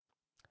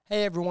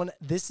Hey everyone,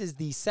 this is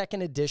the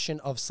second edition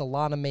of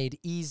Solana Made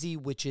Easy,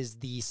 which is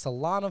the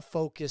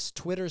Solana-focused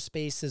Twitter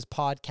Spaces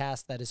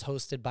podcast that is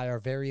hosted by our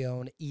very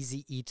own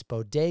Easy Eats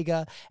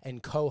Bodega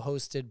and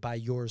co-hosted by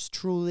yours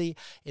truly.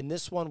 In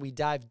this one, we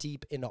dive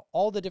deep into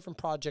all the different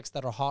projects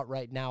that are hot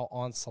right now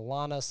on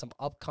Solana, some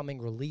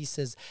upcoming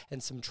releases,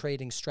 and some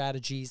trading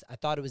strategies. I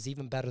thought it was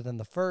even better than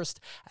the first.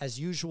 As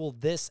usual,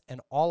 this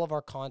and all of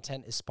our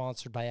content is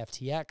sponsored by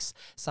FTX.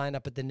 Sign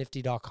up at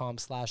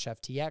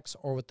thenifty.com/FTX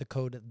or with the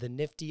code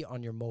THENIFTY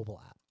on your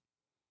mobile app.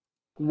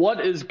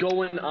 What is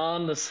going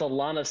on the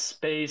Solana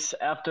space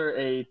after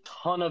a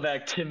ton of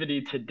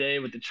activity today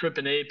with the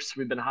Trippin' Apes?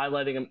 We've been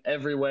highlighting them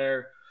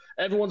everywhere.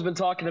 Everyone's been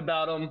talking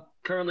about them.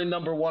 Currently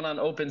number one on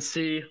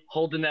OpenSea,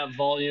 holding that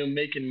volume,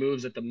 making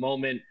moves at the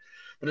moment.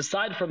 But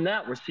aside from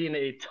that, we're seeing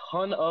a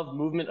ton of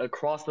movement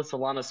across the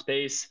Solana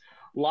space.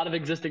 A lot of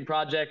existing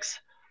projects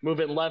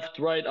moving left,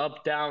 right,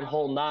 up, down,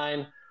 whole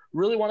nine.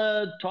 Really want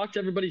to talk to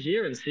everybody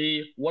here and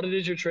see what it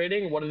is you're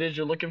trading, what it is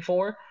you're looking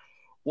for,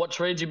 what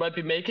trades you might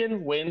be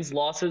making, wins,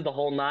 losses, the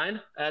whole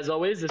nine. As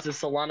always, this is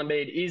Solana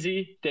Made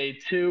Easy, day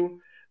 2.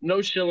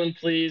 No shilling,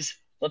 please.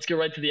 Let's get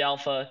right to the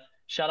alpha.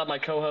 Shout out my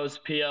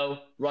co-host, Pio,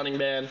 Running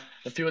Man,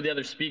 a few of the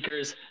other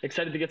speakers.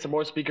 Excited to get some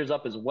more speakers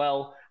up as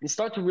well and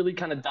start to really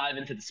kind of dive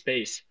into the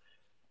space.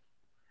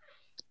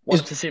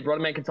 Wanted to see if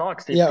Running Man can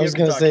talk. Yeah, I was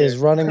going to say, is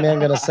Running Man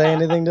going to say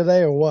anything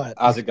today or what?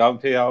 How's it going,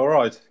 Pio? All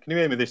right. Can you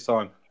hear me this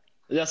time?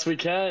 Yes, we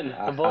can.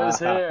 The boy's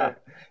here.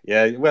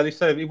 Yeah, well, he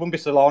said it wouldn't be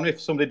Solana if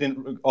somebody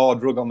didn't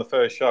hard rug on the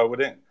first show, would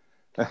it?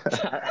 You know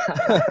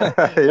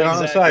what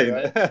I'm saying?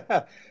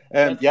 Right?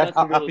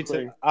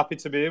 Happy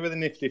to be here with the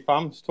Nifty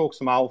fam to talk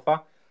some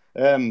alpha.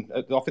 I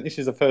think this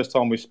is the first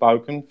time we've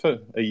spoken for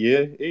a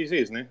year. Easy,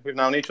 isn't it? We've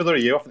known each other a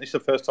year. I think this is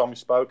the first time we've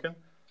spoken.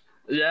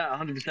 Yeah,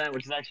 100%,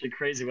 which is actually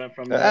crazy. Went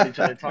from each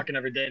other talking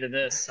every day to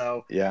this.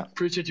 So yeah,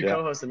 appreciate you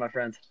co-hosting, my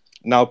friend.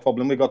 No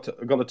problem. We've got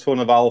a ton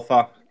of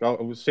alpha.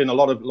 We've seen a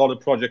lot of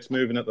projects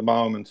moving at the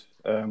moment.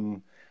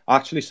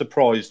 Actually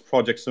surprised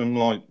projects I'm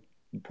like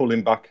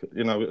pulling back,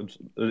 as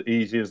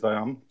easy as they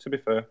am, to be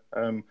fair.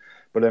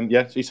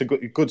 Yeah, it's a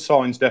good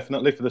signs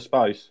definitely for the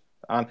space.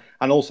 And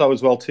also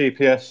as well,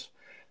 TPS,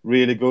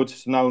 really good.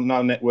 No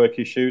network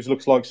issues.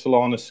 Looks like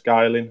Solana's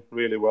scaling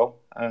really well.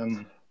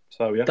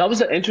 So yeah. That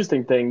was an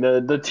interesting thing.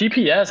 The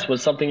TPS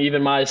was something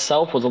even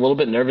myself was a little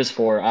bit nervous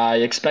for. I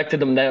expected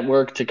the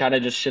network to kind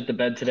of just shit the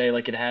bed today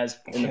like it has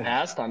in the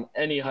past on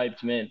any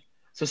hyped mint.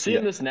 So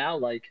seeing this now,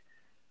 like,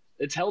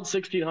 it's held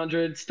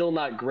 1,600, still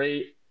not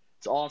great.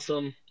 It's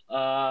awesome.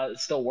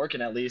 It's still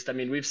working at least. I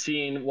mean, we've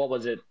seen, what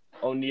was it?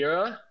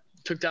 Onira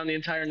took down the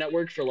entire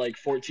network for like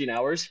 14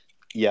 hours.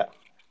 Yeah.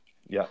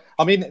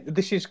 I mean,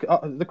 this is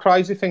the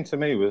crazy thing to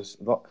me was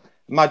that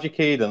Magic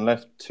Eden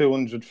left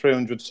 200,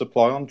 300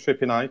 supply on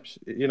Trippin' Apes,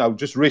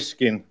 just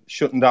risking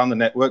shutting down the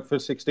network for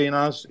 16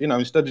 hours,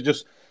 instead of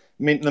just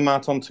minting them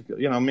out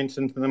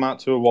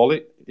to a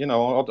wallet,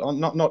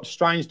 not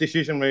strange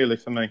decision really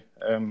for me,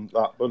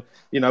 but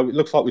it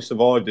looks like we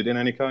survived it in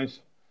any case.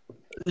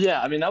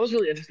 Yeah, I mean, that was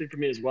really interesting for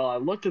me as well. I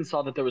looked and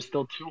saw that there was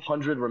still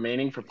 200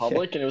 remaining for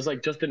public, and it was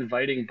like just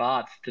inviting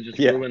bots to just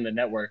ruin the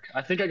network.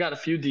 I think I got a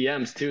few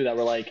DMs too that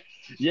were like,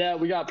 yeah,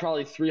 we got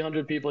probably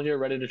 300 people here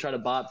ready to try to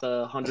bot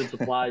the 100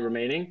 supply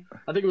remaining.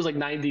 I think it was like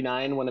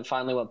 99 when it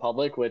finally went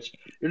public, which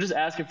you're just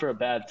asking for a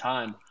bad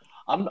time.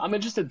 I'm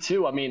interested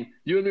too. I mean,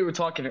 you and me were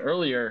talking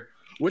earlier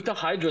with the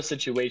Hydra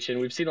situation.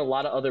 We've seen a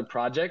lot of other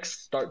projects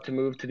start to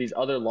move to these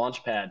other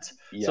launch pads.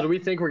 Yeah. So do we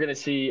think we're going to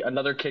see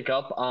another kick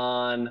up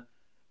on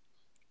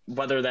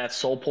whether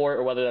that's Soulport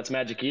or whether that's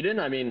Magic Eden?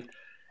 I mean,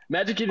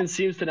 Magic Eden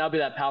seems to now be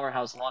that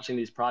powerhouse launching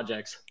these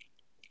projects.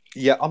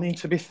 Yeah, I mean,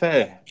 to be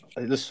fair,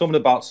 there's something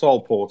about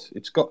Soulport.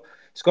 It's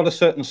got a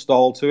certain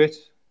style to it.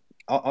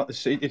 I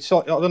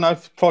don't know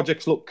if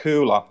projects look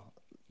cooler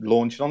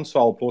launching on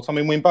Soulport. I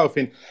mean, we've got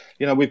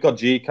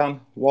GCAN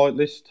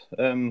whitelist,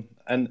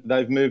 and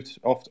they've moved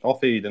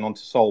off Eden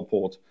onto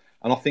Soulport,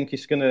 and I think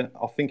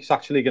it's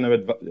actually gonna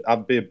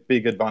be a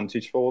big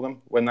advantage for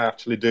them when they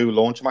actually do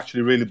launch. I'm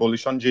actually really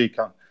bullish on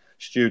GCAN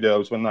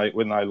Studios when they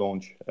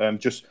launch.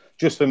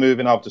 Just for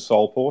moving over to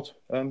Soulport.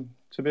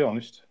 To be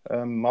honest, I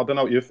don't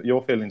know what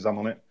your feelings are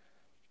on it.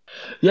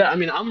 Yeah, I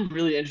mean, I'm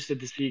really interested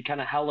to see kind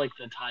of how like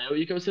the Tayo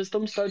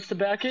ecosystem starts to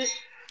back it.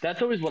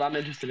 That's always what I'm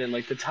interested in.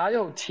 Like the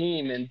Tayo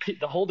team and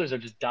the holders are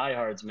just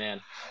diehards,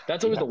 man.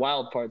 That's always the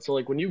wild part. So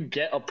like when you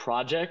get a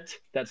project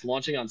that's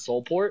launching on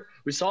Soulport,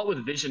 we saw it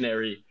with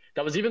Visionary.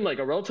 That was even like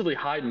a relatively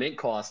high mint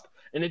cost,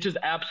 and it just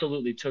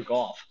absolutely took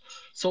off.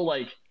 So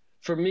like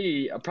for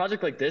me, a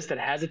project like this that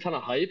has a ton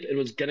of hype, it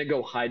was gonna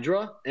go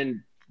Hydra,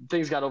 and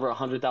things got over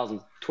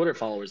 100,000 Twitter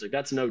followers. Like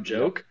that's no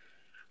joke. Yep.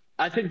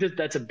 I think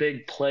that's a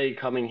big play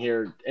coming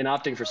here and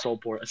opting for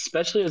Soulport,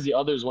 especially as the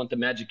others went the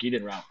Magic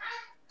Eden route.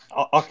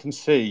 I can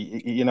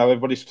see,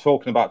 everybody's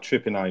talking about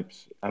Trippin'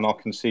 Apes, and I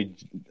can see,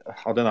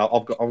 I don't know,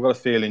 I've got a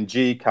feeling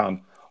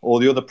GCAN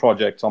or the other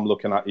project I'm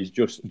looking at is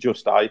just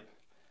Ape.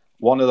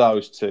 One of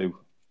those two.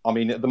 I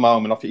mean, at the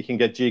moment, I think you can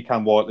get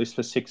GCAN whitelist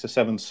for 6 or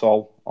 7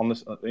 sol on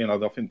this. I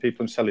think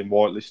people are selling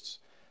whitelists,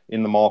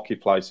 in the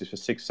marketplaces for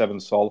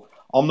 6-7 Sol.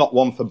 I'm not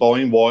one for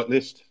buying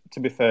whitelist, to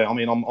be fair. I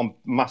mean, I'm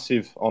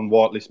massive on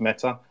whitelist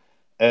meta.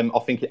 I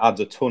think it adds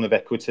a ton of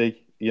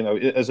equity.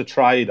 As a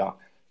trader,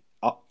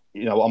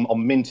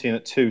 I'm minting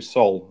at 2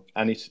 Sol,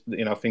 and it's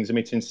things are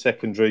minting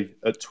secondary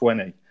at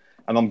 20,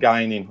 and I'm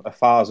gaining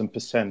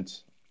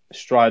 1,000%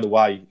 straight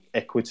away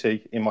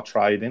equity in my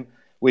trading,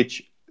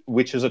 which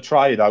as a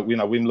trader,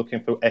 we're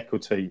looking for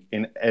equity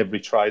in every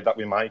trade that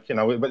we make.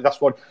 But that's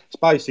what it's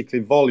basically: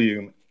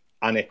 volume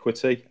and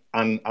equity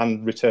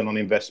and return on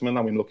investment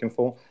that we're looking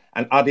for.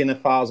 And adding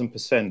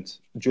 1,000%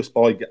 just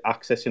by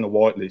accessing a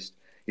whitelist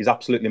is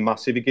absolutely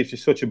massive. It gives you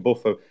such a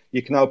buffer.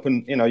 You can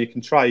open, you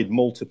can trade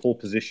multiple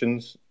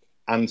positions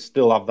and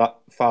still have that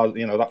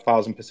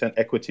 1,000%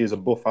 equity as a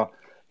buffer,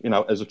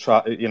 as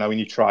in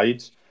your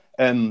trades.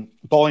 Buying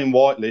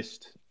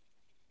whitelist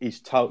is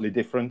totally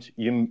different.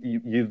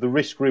 The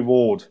risk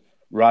reward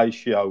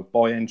ratio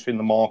by entering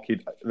the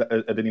market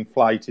at an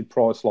inflated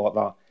price like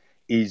that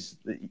is,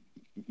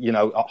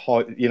 a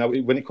high.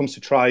 When it comes to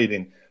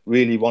trading,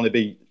 really want to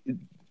be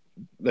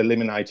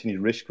eliminating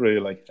your risk.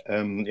 Really,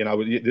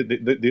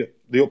 the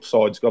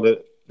upside's got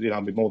to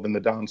be more than the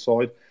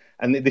downside.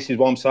 And this is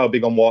why I'm so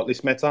big on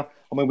whitelist meta.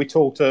 I mean, we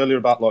talked earlier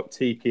about like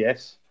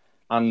TPS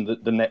and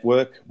the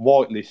network.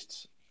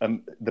 Whitelists,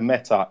 the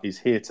meta is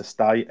here to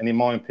stay, and in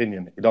my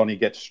opinion, it only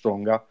gets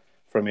stronger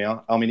from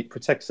here. I mean, it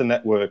protects the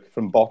network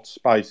from bots.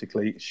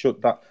 Basically,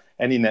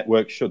 any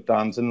network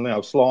shutdowns, and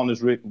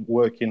Solana's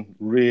working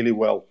really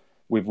well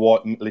with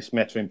whitelist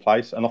meta in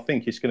place, and I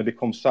think it's going to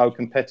become so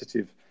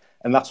competitive.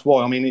 And that's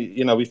why, I mean,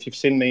 if you've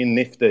seen me in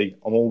Nifty,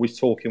 I'm always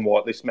talking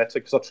whitelist meta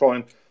because I try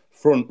and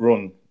front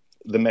run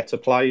the meta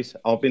plays.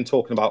 I've been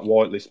talking about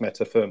whitelist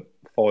meta for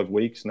 5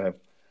 weeks now,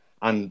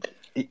 and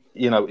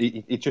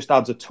it just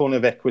adds a ton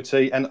of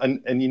equity,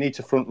 and you need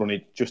to front run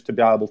it just to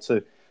be able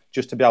to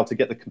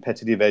get the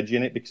competitive edge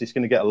in it, because it's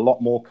going to get a lot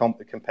more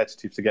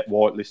competitive to get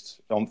whitelists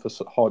on for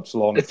hype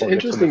Solana. It's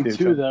interesting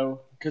too,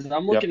 though, because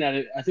I'm looking at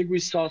it. I think we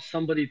saw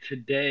somebody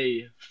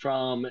today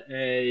from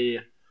a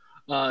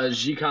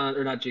Gcon,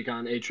 or not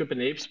Gcon, a Trip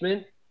and Apes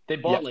mint. They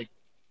bought like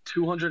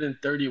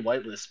 230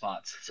 whitelist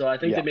spots. So I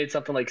think they made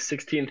something like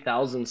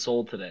 16,000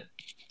 sold today.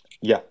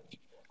 Yeah,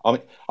 I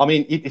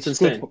mean, it's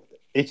good.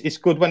 It's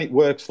good when it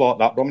works like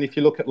that. But I mean, if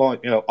you look at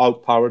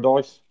Oak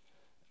Paradise,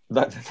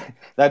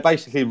 they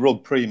basically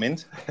rug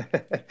pre-mint.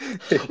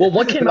 Well,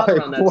 what came out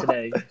around that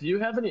today? Do you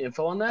have any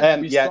info on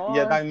that? They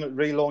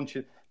relaunched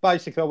it.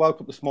 Basically, I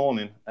woke up this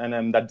morning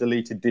and they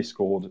deleted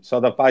Discord, so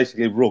they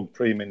basically rug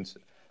pre-mint.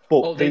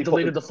 But they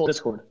deleted the full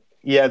Discord.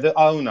 Yeah, the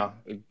owner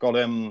got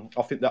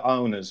I think the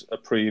owner's a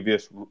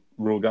previous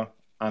rugger,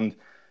 and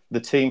the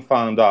team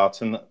found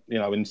out and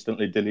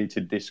instantly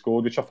deleted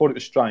Discord, which I thought it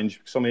was strange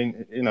because I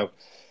mean,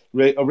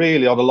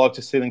 really I'd like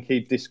to see them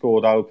keep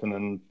Discord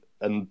open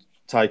and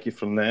take it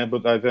from there,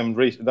 but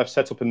they've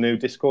set up a new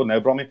Discord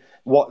now. But I mean,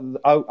 what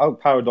Oak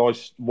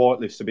Paradise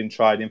whitelists have been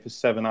trading for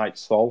 7-8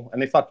 Sol,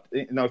 and if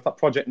that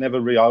project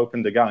never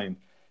reopened again,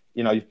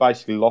 you've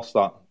basically lost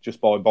that just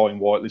by buying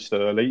whitelist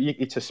early.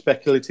 It's a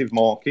speculative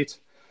market.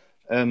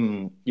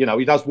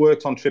 It has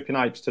worked on Tripping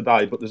Apes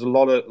today, but there's a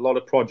lot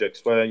of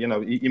projects where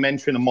you're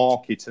entering a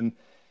market and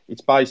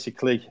it's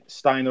basically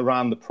staying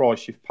around the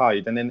price you've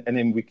paid, and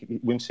then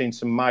we've seen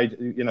some made.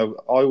 I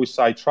always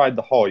say trade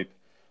the hype,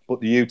 but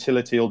the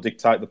utility will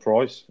dictate the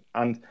price.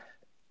 And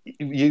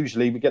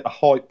usually we get the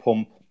hype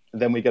pump,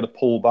 then we get a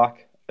pullback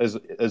as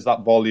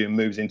that volume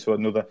moves into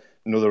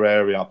another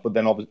area. But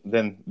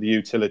then the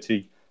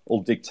utility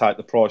will dictate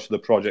the price of the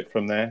project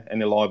from there,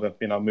 and it'll either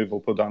move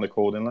up or down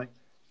accordingly.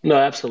 No,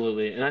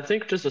 absolutely. And I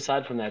think just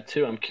aside from that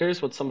too, I'm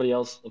curious what a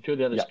few of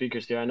the other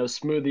speakers here. I know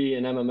Smoothie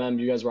and MMM,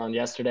 you guys were on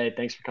yesterday.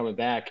 Thanks for coming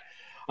back.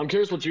 I'm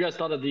curious what you guys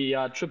thought of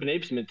the Trip and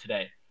Apes mint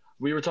today.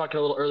 We were talking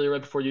a little earlier right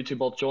before you two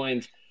both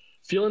joined,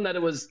 feeling that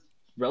it was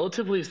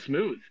relatively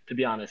smooth, to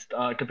be honest,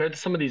 compared to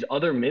some of these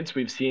other mints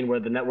we've seen where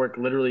the network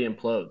literally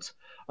implodes.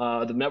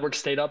 The network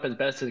stayed up as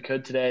best as it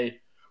could today.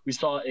 We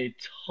saw a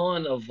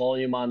ton of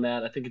volume on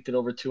that. I think it did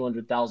over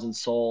 200,000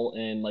 Sol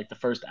in like the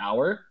first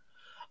hour.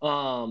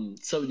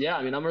 So yeah,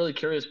 I mean, I'm really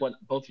curious what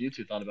both of you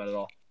two thought about it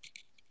all.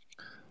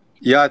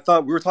 Yeah, I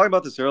thought we were talking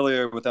about this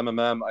earlier with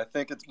MMM. I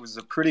think it was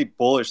a pretty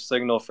bullish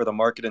signal for the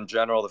market in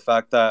general. The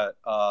fact that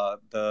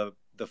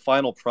the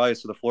final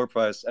price or the floor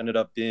price ended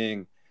up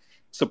being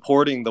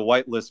supporting the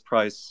whitelist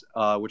price,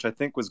 which I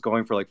think was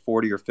going for like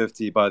 40 or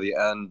 50 by the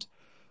end,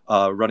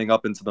 running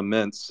up into the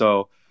mint.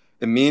 So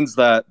it means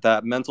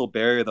that mental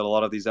barrier that a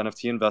lot of these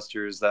NFT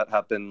investors that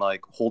have been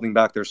like holding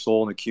back their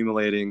soul and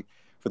accumulating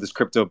for this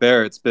crypto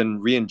bear, it's been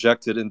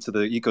re-injected into the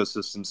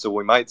ecosystem. So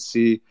we might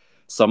see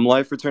some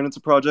life return into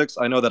projects.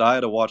 I know that I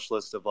had a watch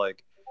list of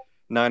like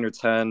 9 or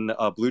 10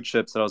 blue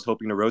chips that I was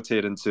hoping to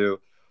rotate into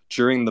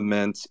during the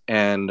mint.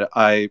 And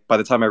by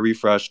the time I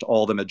refreshed,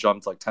 all of them had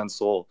jumped like 10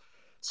 Sol.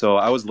 So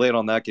I was late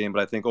on that game,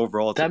 but I think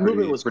overall it's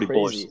movement was pretty crazy.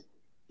 bullish.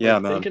 Yeah,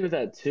 like, man. Thinking of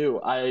that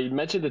too. I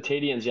mentioned the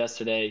Tadians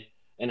yesterday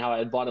and how I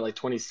had bought it like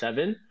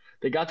 27.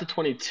 They got to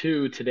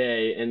 22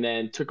 today and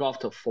then took off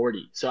to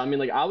 40. So, I mean,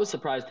 like I was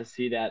surprised to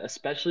see that,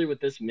 especially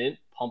with this mint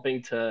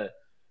pumping to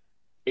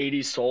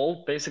 80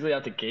 sold basically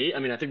out the gate. I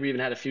mean, I think we even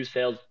had a few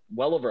sales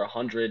well over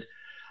 100.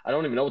 I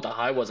don't even know what the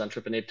high was on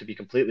Trip and Ape, to be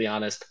completely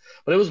honest,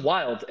 but it was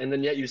wild. And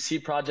then yet you see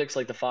projects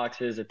like the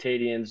Foxes,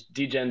 Atadians,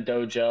 Degen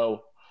Dojo,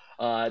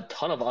 a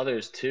ton of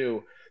others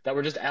too that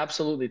were just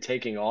absolutely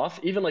taking off.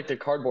 Even like the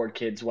Cardboard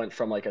Kids went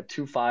from like a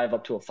 2.5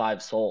 up to a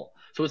 5 soul.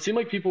 So it seemed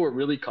like people were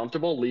really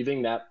comfortable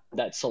leaving that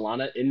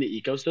Solana in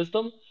the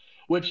ecosystem,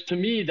 which to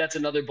me that's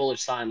another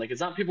bullish sign. Like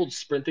it's not people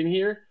sprinting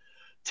here,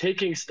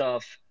 taking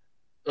stuff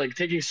like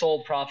taking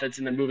sold profits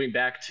and then moving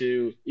back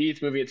to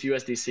ETH, moving it to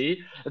USDC.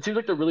 It seems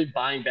like they're really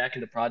buying back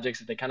into projects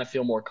that they kind of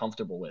feel more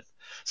comfortable with.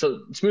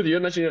 So, Smoothie, you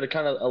had mentioned you had a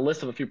kind of a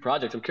list of a few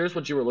projects. I'm curious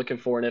what you were looking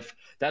for, and if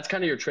that's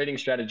kind of your trading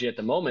strategy at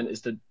the moment, is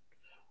to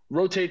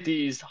rotate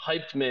these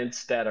hyped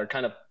mints that are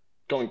kind of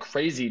going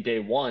crazy day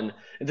one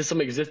into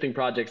some existing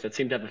projects that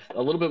seem to have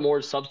a little bit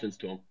more substance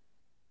to them.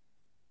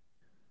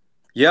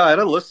 Yeah, I had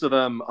a list of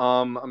them.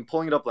 I'm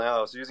pulling it up now.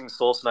 I was using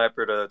Soul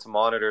Sniper to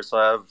monitor, so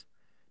I have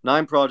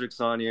 9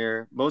 projects on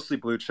here, mostly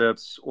blue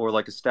chips or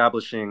like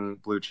establishing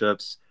blue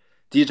chips.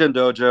 Degen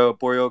Dojo,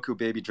 Boryoku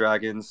Baby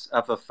Dragons,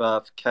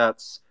 FFF,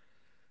 Cats,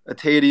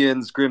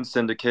 Atadians, Grim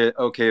Syndicate,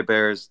 OK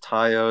Bears,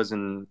 Taios,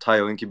 and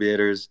Taio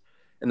Incubators,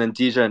 and then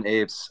Degen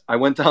Apes. I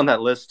went down that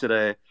list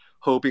today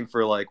hoping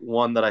for like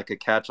one that I could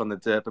catch on the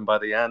dip, and by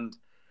the end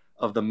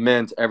of the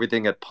mint,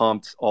 everything had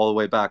pumped all the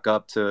way back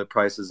up to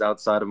prices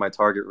outside of my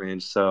target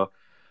range. So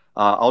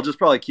I'll just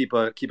probably keep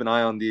an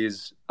eye on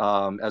these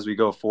as we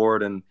go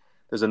forward. And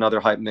there's another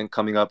hype mint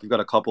coming up. We've got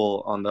a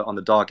couple on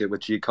the docket with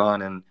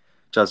Gcon and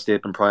Just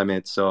Ape and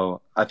Primate.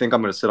 So I think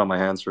I'm going to sit on my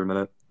hands for a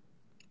minute.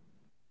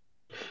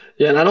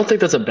 Yeah, and I don't think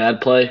that's a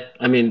bad play.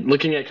 I mean,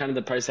 looking at kind of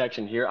the price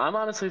action here, I'm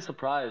honestly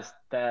surprised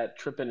that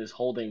Trippin is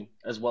holding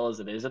as well as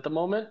it is at the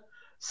moment,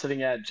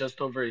 sitting at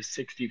just over a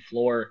 60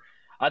 floor.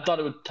 I thought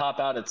it would top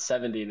out at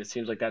 70, and it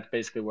seems like that's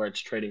basically where it's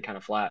trading kind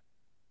of flat.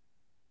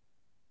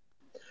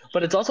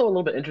 But it's also a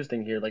little bit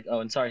interesting here. Like, oh,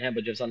 and sorry, Ham,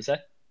 but you have something to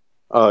say?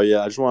 Oh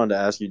yeah, I just wanted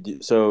to ask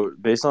you. So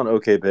based on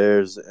OK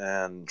Bears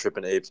and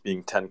Trippin' Apes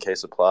being 10K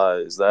supply,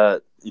 is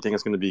that you think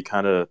it's going to be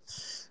kind of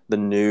the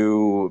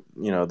new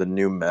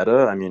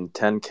meta? I mean,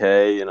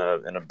 10K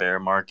in a bear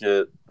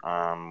market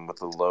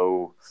with a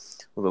low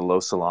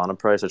Solana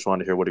price. I just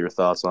wanted to hear what are your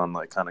thoughts on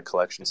like kind of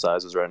collection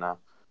sizes right now.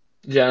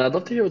 Yeah, and I'd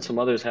love to hear what some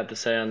others have to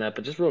say on that.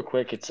 But just real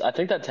quick, I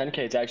think that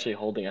 10K is actually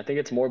holding. I think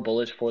it's more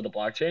bullish for the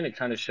blockchain. It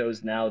kind of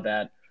shows now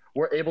that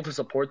we're able to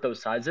support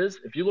those sizes.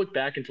 If you look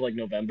back into like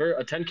November,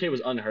 a 10K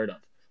was unheard of,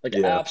 like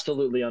Yeah.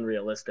 absolutely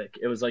unrealistic.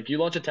 It was like you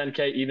launch a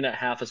 10K even at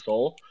half a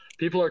soul,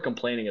 people are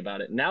complaining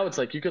about it. Now it's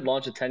like you could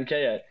launch a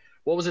 10K at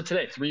what was it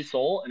today, 3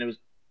 soul, and it was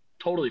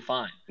totally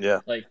fine. Yeah.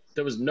 Like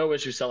there was no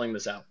issue selling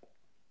this out.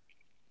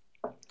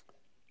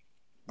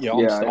 Yeah,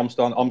 I'm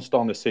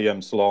starting to see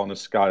Solana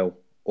scale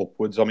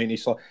upwards. I mean,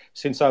 it's like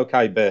since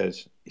OK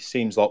Bears, it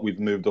seems like we've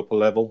moved up a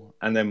level.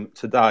 And then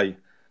today,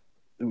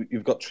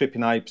 you've got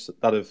Tripping Apes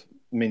that have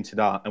minted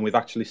out, and we've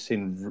actually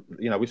seen,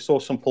 we saw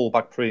some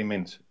pullback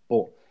pre-mint,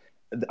 but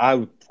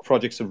our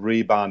projects have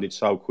rebounded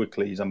so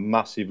quickly is a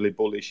massively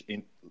bullish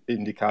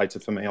indicator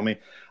for me.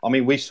 I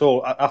mean, we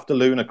saw after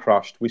Luna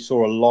crashed, we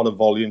saw a lot of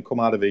volume come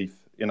out of ETH.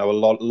 A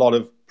lot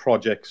of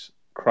projects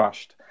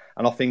crashed.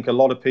 And I think a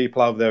lot of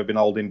people over there have been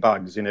holding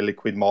bags in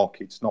illiquid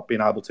markets, not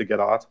being able to get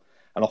out.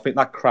 And I think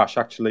that crash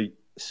actually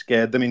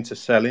scared them into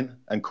selling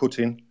and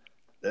cutting.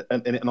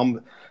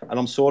 And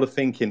I'm sort of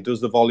thinking,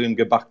 does the volume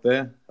go back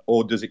there,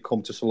 or does it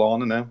come to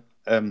Solana now?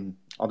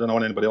 I don't know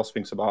what anybody else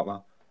thinks about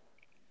that.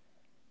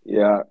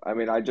 Yeah, I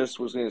mean, I just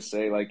was going to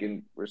say, like,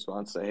 in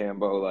response to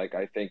Hambo, like,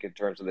 I think in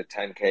terms of the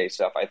 10K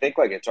stuff, I think,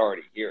 like, it's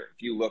already here.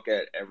 If you look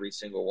at every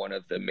single one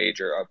of the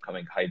major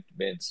upcoming hyped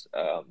mints,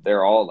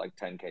 they're all, like,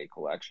 10K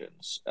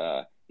collections.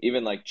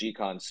 Even, like,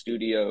 Gcon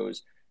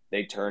Studios,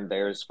 they turned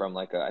theirs from,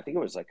 like, I think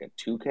it was, like, a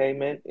 2K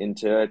mint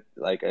into,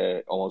 like,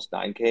 a almost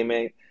 9K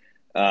mint.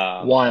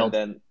 Wild.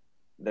 And then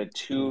the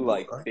two,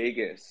 like,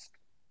 biggest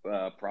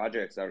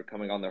projects that are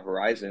coming on the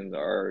horizon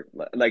are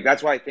like,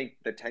 that's why I think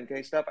the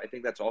 10K stuff, I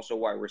think that's also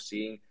why we're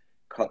seeing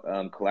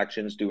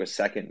collections do a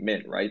second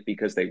mint, right?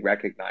 Because they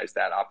recognize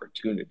that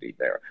opportunity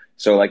there.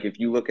 So like if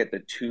you look at the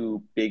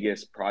two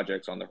biggest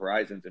projects on the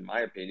horizons, in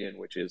my opinion,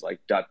 which is like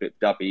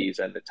Duppies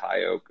and the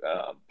Taio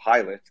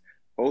Pilots,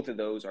 both of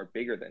those are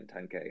bigger than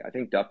 10K. I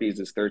think Duppies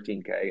is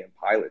 13K and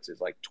Pilots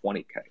is like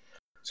 20K.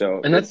 So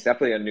and that's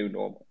definitely a new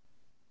normal.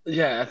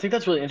 Yeah, I think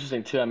that's really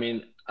interesting too. I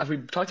mean, we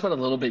talked about it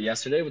a little bit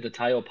yesterday with the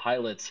Taio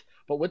Pilots,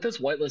 but with this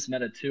whitelist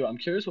meta too, I'm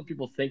curious what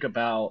people think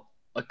about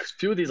a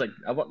few of these, like,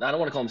 I don't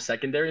want to call them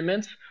secondary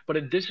mints, but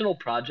additional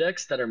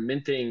projects that are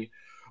minting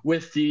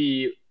with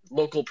the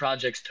local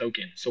projects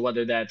token. So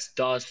whether that's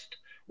Dust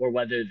or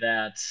whether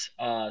that's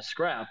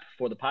Scrap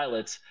for the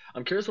Pilots,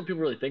 I'm curious what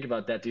people really think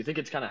about that. Do you think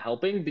it's kind of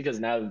helping because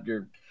now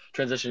you're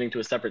transitioning to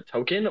a separate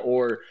token,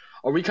 or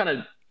are we kind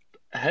of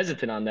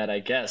hesitant on that, I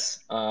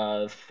guess,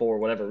 for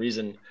whatever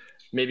reason?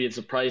 Maybe it's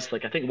a price,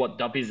 like I think what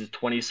Duppies is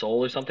 20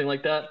 soul or something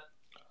like that.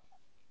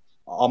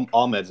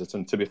 I'm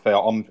hesitant, to be fair.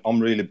 I'm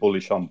really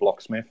bullish on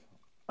Blocksmith,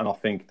 and I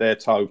think their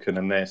token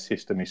and their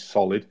system is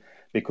solid.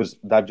 because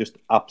they've just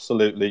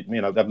absolutely,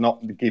 they've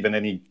not given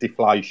any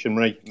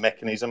deflationary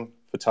mechanism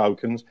for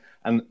tokens,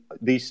 and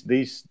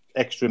these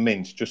extra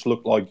mints just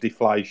look like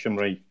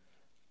deflationary,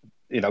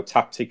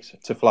 tactics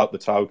to float the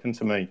token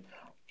to me.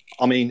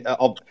 I mean,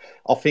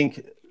 I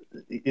think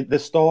they're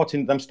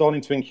starting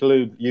to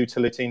include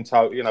utility in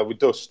token. With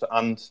Dust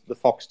and the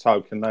Fox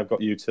token, they've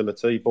got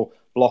utility, but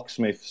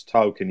Blocksmith's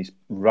token is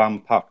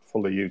ram-packed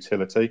full of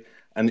utility,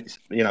 and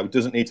it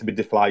doesn't need to be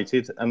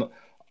deflated. And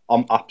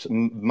I'm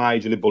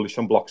majorly bullish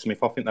on Blocksmith.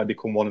 I think they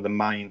become one of the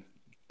main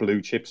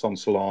blue chips on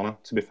Solana.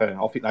 To be fair,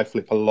 I think they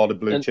flip a lot of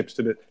blue chips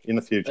in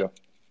the future.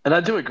 And I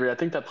do agree. I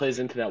think that plays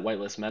into that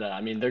whitelist meta.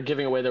 I mean, they're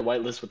giving away their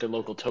whitelist with their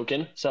local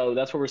token. So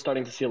that's where we're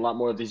starting to see a lot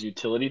more of these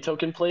utility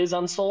token plays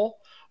on Sol,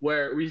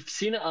 where we've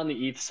seen it on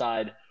the ETH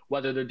side,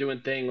 whether they're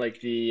doing thing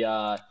like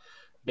the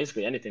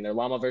basically anything. Their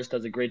Llamaverse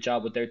does a great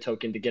job with their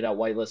token to get out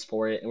whitelist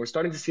for it. And we're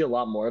starting to see a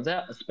lot more of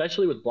that,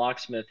 especially with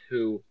Blocksmith,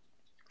 who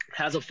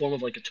has a form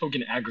of like a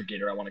token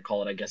aggregator, I want to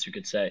call it, I guess you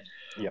could say.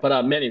 Yeah.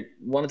 But Manny,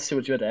 wanted to see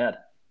what you had to add.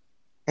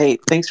 Hey,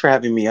 thanks for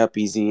having me up,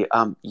 Easy.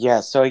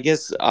 So I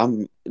guess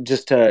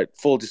just a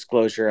full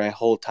disclosure, I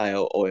hold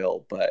Tayo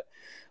oil, but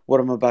what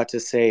I'm about to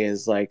say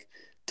is like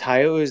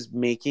Tayo is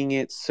making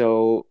it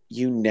so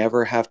you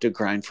never have to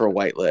grind for a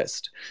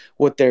whitelist.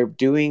 What they're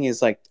doing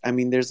is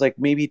there's like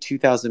maybe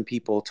 2,000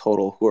 people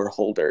total who are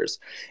holders,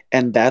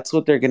 and that's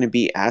what they're going to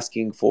be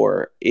asking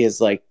for is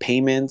like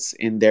payments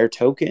in their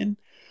token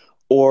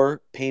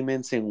or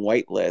payments in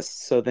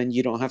whitelist. So then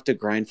you don't have to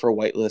grind for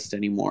whitelist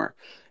anymore.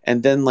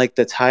 And then like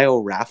the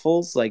Tayo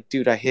raffles, like,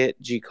 dude, I hit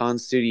Gcon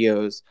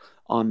Studios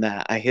on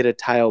that. I hit a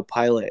Tayo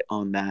pilot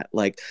on that.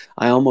 Like,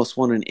 I almost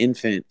won an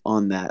infant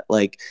on that.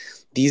 Like,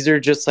 these are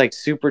just like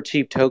super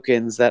cheap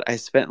tokens that I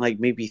spent like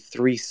maybe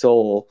 3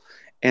 Sol,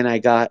 and I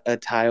got a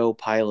Tayo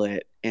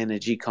pilot and a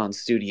Gcon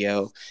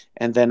Studio.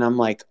 And then I'm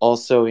like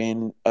also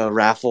in a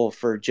raffle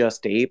for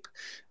Just Ape,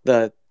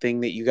 the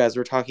thing that you guys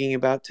were talking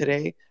about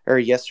today or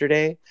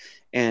yesterday.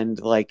 And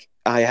like,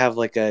 I have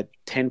like a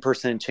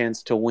 10%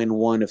 chance to win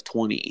 1 of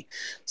 20.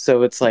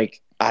 So it's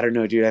like, I don't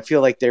know, dude. I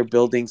feel like they're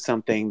building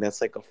something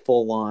that's like a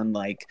full on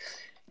like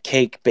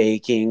cake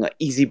baking, like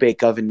easy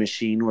bake oven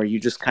machine where you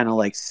just kind of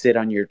like sit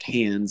on your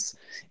hands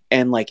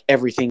and like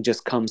everything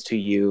just comes to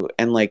you.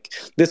 And like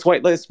this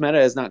whitelist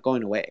meta is not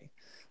going away.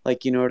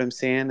 Like, you know what I'm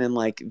saying? And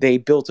like they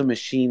built a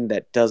machine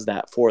that does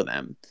that for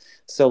them.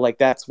 So like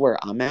that's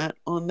where I'm at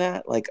on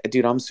that. Like,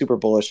 dude, I'm super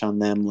bullish on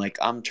them. Like,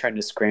 I'm trying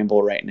to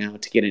scramble right now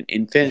to get an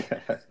infant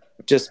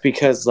just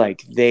because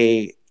like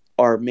they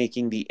are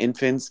making the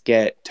infants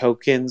get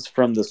tokens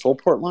from the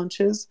Soulport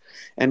launches,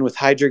 and with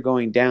Hydra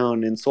going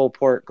down and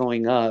Soulport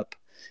going up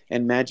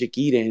and Magic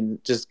Eden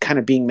just kind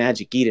of being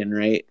Magic Eden,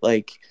 right?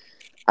 Like,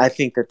 I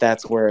think that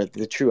that's where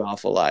the true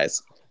alpha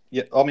lies.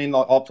 Yeah, I mean,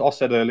 like I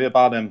said earlier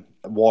about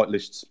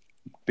whitelists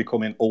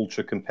becoming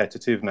ultra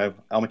competitive now.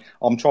 I mean,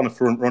 I'm trying to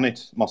front run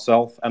it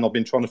myself, and I've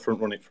been trying to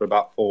front run it for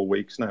about 4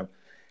 weeks now.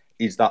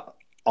 Is that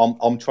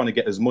I'm trying to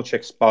get as much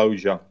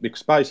exposure,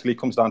 because basically it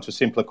comes down to a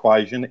simple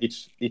equation.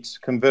 It's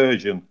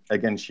conversion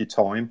against your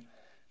time.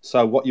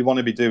 So what you want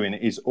to be doing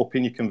is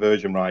upping your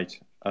conversion rate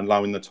and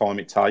lowering the time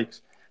it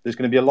takes. There's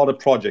going to be a lot of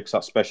projects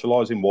that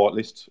specialize in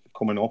whitelists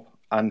coming up,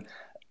 and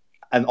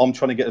I'm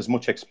trying to get as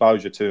much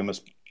exposure to them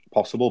as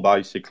possible,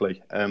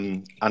 basically.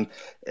 But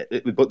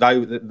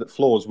the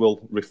floors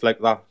will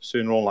reflect that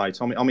sooner or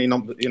later. I mean,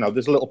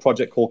 there's a little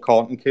project called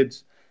Carton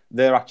Kids.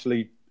 They're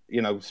actually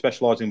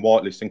specialise in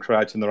whitelist and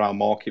creating their own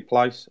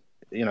marketplace.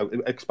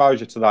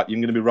 Exposure to that, you're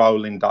going to be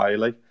rolling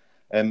daily.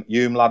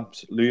 Lume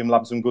Labs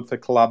are good for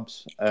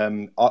collabs.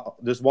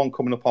 There's one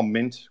coming up on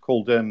Mint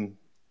called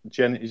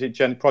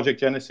Project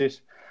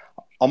Genesis.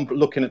 I'm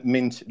looking at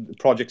Mint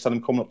projects that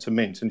I'm coming up to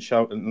Mint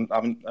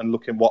and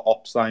looking what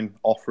ops I'm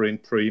offering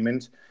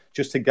pre-Mint,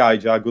 just to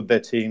gauge how good their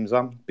teams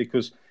are,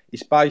 because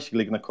it's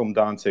basically going to come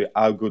down to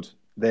how good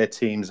their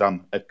teams are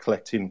at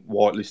collecting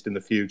whitelist in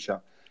the future.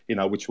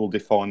 Which will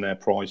define their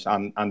price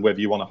and whether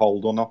you want to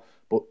hold or not.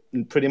 But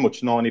pretty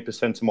much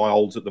 90% of my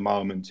holds at the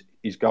moment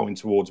is going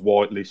towards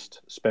whitelist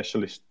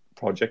specialist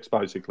projects,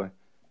 basically.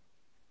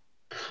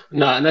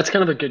 No, and that's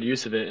kind of a good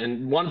use of it.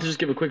 And wanted to just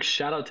give a quick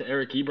shout out to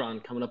Eric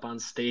Ebron coming up on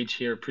stage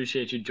here.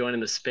 Appreciate you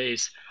joining the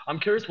space. I'm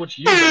curious what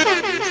you've been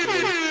buying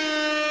recently.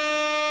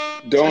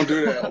 Don't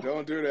do that.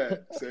 Don't do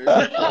that. Save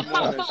it for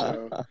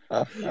the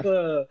morning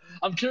show.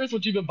 I'm curious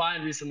what you've been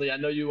buying recently. I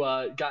know you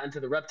got into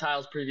the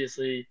reptiles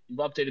previously. You've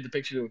updated the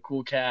picture to a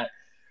cool cat.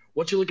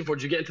 What you looking for?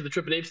 Did you get into the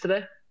Trippin' Apes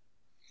today?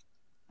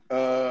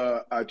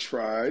 I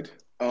tried.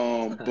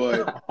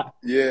 But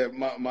yeah,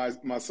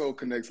 my Soul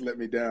Connects let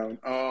me down.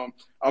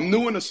 I'm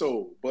new in the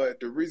Soul, but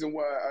the reason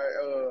why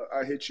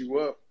I hit you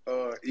up,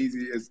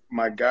 Easy, is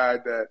my guy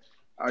that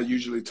I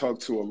usually talk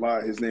to a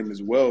lot. His name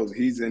is Wells.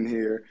 He's in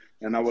here,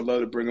 and I would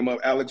love to bring him up.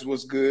 Alex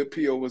was good.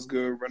 P.O. was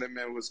good. Running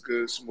Man was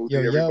good. Smoothie,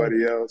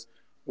 everybody else.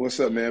 What's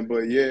up, man?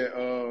 But yeah,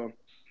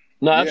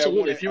 no,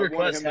 absolutely. If you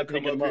request, happy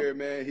to come up here,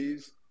 man.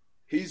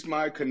 he's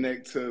my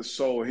connect to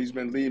Soul. He's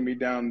been leading me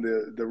down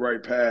the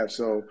right path.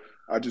 So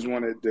I just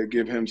wanted to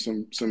give him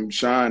some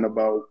shine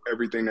about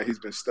everything that he's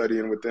been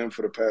studying with them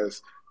for the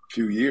past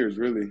few years,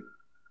 really.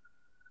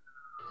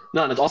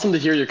 No, and it's awesome to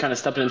hear you're kind of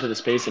stepping into the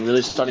space and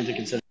really starting to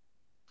consider,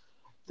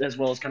 as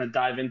well as kind of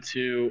dive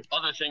into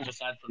other things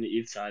aside from the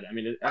ETH side. I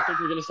mean, I think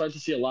we're going to start to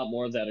see a lot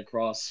more of that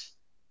across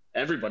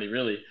everybody,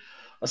 really.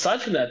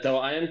 Aside from that, though,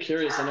 I am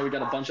curious. I know we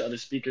got a bunch of other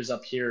speakers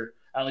up here.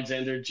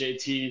 Alexander,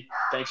 JT,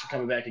 thanks for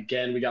coming back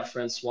again. We got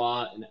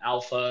Francois and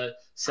Alpha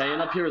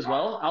saying up here as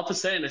well. Alpha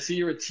saying, I see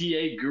you're a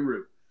TA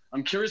guru.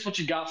 I'm curious what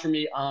you got for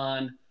me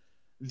on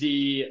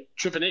the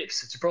Trippin'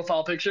 Apes. It's your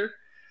profile picture.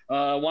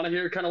 I want to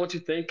hear kind of what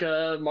you think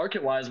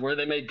market-wise, where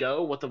they may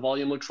go, what the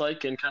volume looks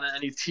like, and kind of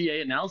any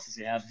TA analysis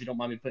you have, if you don't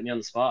mind me putting you on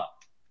the spot.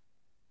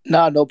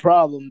 Nah, no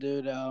problem,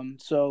 dude.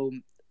 So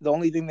the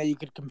only thing that you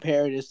could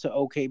compare it is to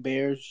OK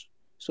Bears.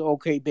 So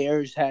OK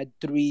Bears had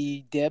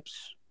 3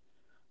 dips,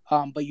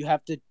 but you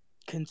have to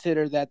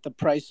consider that the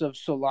price of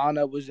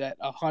Solana was at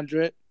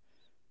 100,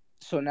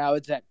 so now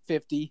it's at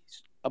 50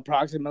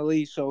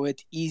 approximately. So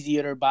it's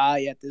easier to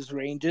buy at these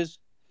ranges.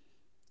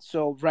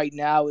 So right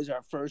now is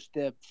our first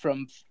dip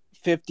from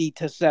 50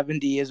 to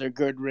 70 is a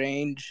good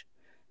range.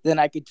 Then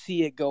I could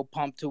see it go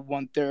pump to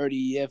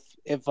 130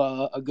 if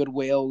a good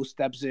whale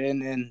steps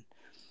in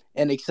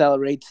and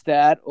accelerates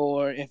that,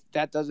 or if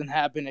that doesn't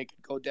happen, it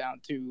could go down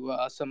to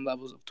some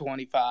levels of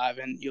 25,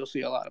 and you'll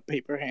see a lot of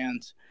paper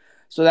hands.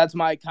 So that's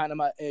my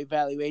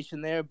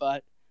evaluation there.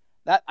 But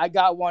that I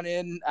got one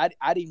in. I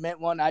didn't mint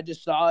one. I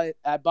just saw it.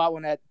 I bought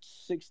one at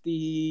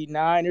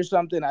 69 or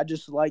something. I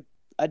just like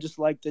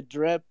the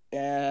drip,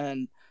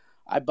 and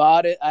I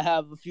bought it. I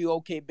have a few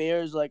OK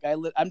Bears. Like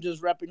I'm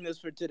just repping this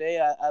for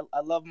today. I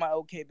love my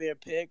OK Bear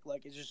pick.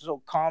 Like it's just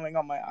so calming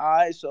on my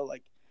eyes. So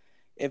like,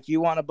 if you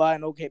want to buy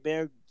an OK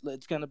Bear,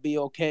 it's gonna be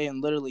okay,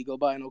 and literally go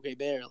buy an OK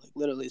Bear. Like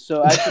literally.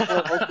 So I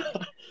support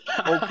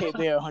OK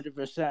Bear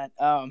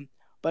 100%.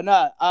 But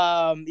not.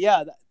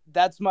 Yeah,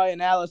 that's my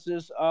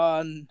analysis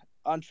on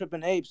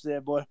Trippin' Apes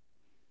there, boy.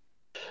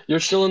 You're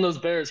shilling those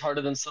bears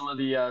harder than some of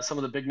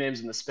the big names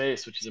in the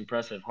space, which is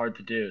impressive. Hard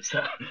to do.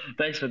 So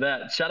thanks for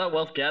that. Shout out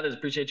Wealth Gathers.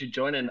 Appreciate you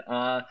joining.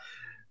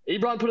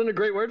 Ebron put in a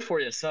great word for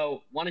you.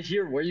 So want to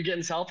hear where you getting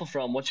this alpha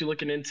from, what you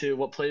looking into,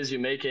 what plays you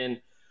making.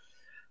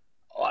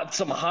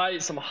 Some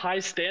high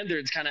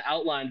standards kind of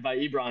outlined by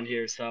Ebron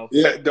here. So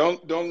yeah,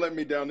 don't let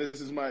me down.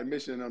 This is my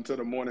admission onto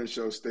the morning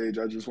show stage.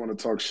 I just want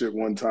to talk shit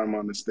one time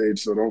on the stage,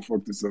 so don't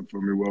fuck this up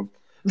for me, Will.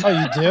 Oh,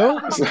 you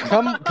do?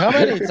 come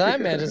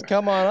anytime, man. Just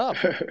come on up.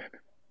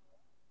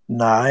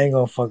 Nah, I ain't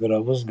gonna fuck it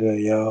up. What's good,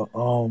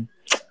 yo?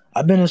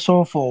 I've been in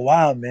Seoul for a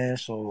while, man,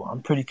 so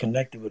I'm pretty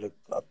connected with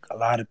a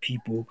lot of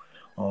people.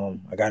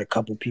 I got a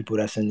couple people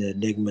that's in the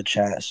Enigma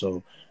chat,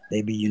 so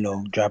they be,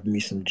 dropping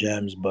me some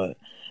gems. But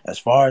as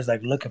far as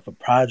like looking for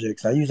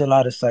projects, I use a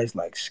lot of sites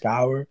like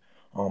Scour.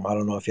 I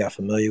don't know if y'all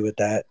familiar with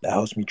that. That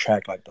helps me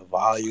track like the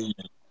volume.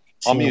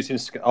 I'm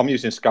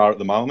using Scar at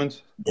the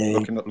moment.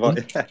 Looking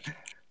at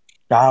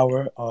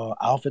Scour,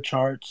 Alpha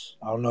Charts.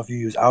 I don't know if you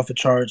use Alpha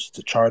Charts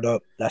to chart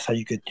up. That's how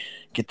you could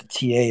get the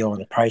TA on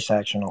the price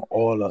action on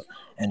all the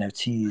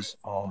NFTs.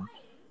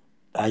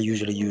 I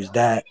usually use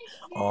that.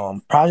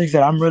 Projects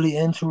that I'm really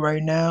into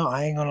right now,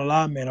 I ain't gonna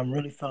lie, man. I'm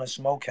really feeling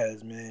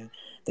Smokeheads, man.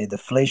 They're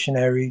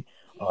deflationary.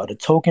 The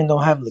token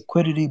don't have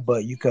liquidity,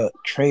 but you could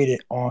trade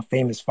it on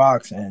Famous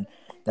Fox, and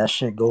that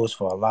shit goes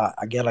for a lot.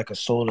 I get like a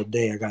soul a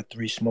day. I got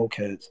 3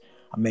 Smokeheads.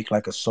 I make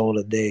like a soul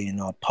a day in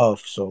a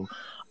puff. So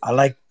I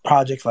like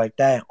projects like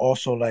that.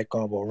 Also, like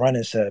what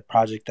Running said,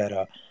 project that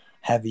are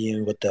heavy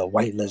in with the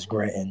whitelist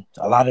granting.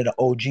 A lot of the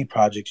OG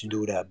projects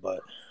do that, but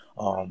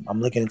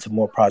I'm looking into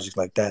more projects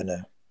like that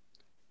now.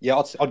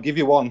 Yeah, I'll give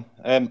you one.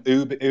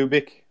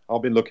 Ubik,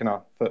 I've been looking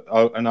at for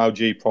an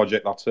OG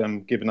project that's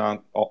giving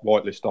out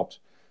whitelist ops.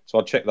 So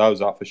I'll check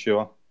those out for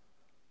sure.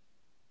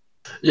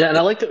 Yeah, and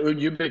I like the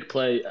Ubik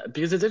play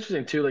because it's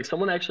interesting too. Like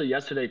someone actually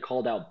yesterday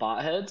called out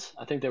bot heads.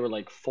 I think they were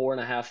like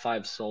 4.5,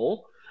 5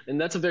 soul. And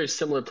that's a very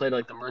similar play to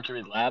like the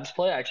Mercury Labs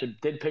play. I actually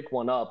did pick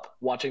one up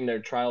watching their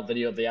trial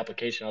video of the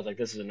application. I was like,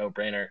 this is a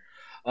no-brainer.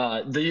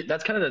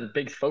 That's kind of the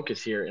big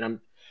focus here. And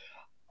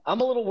I'm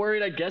a little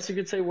worried, I guess you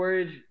could say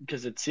worried,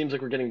 because it seems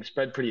like we're getting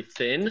spread pretty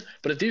thin.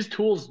 But if these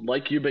tools,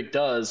 like Ubik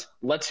does,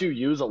 lets you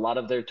use a lot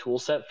of their tool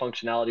set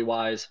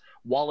functionality-wise,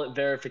 wallet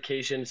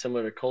verification,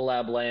 similar to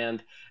Collab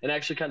Land, and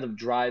actually kind of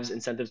drives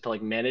incentives to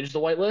like manage the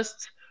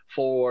whitelists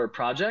for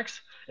projects,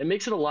 it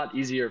makes it a lot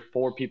easier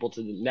for people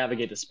to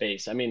navigate the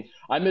space. I mean,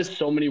 I missed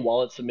so many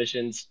wallet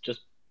submissions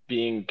just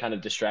being kind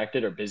of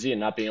distracted or busy and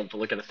not being able to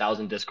look at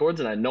 1,000 Discords,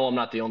 and I know I'm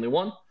not the only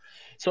one.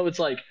 So it's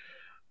like,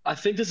 I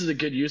think this is a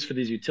good use for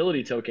these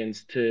utility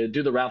tokens to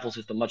do the raffle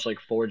system, much like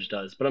Forge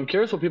does. But I'm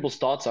curious what people's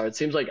thoughts are. It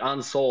seems like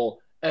on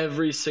Sol,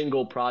 every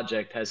single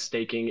project has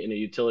staking in a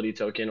utility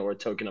token or a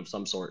token of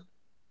some sort.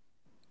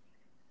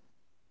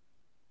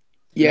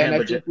 Yeah, and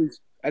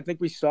I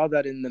think we saw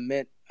that in the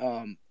mint.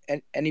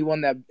 And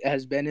anyone that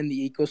has been in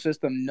the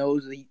ecosystem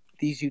knows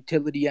these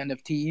utility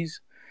NFTs,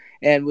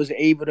 and was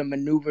able to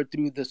maneuver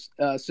through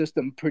the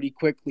system pretty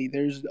quickly.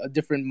 There's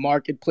different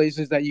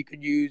marketplaces that you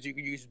could use. You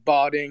could use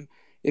botting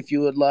if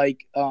you would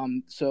like.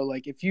 So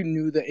like if you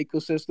knew the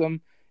ecosystem,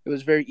 it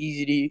was very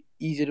easy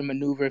to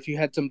maneuver. If you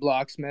had some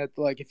blocksmith,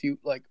 like if you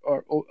like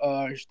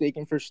are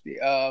staking for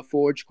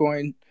Forge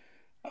Coin,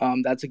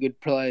 that's a good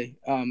play.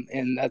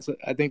 And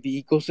I think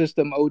the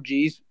ecosystem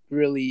OGs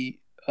really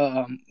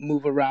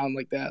move around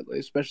like that,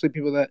 especially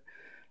people that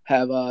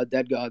have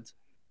dead gods.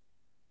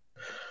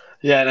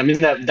 Yeah, and I mean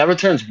that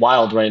return's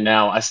wild right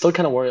now. I still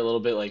kind of worry a little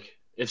bit, like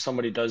if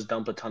somebody does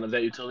dump a ton of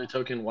that utility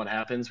token, what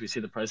happens? We see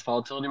the price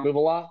volatility move a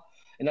lot,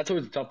 and that's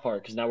always the tough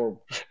part because now we're.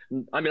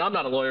 I mean, I'm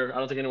not a lawyer. I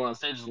don't think anyone on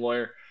stage is a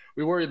lawyer.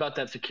 We worry about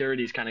that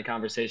securities kind of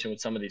conversation with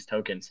some of these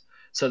tokens,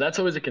 so that's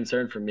always a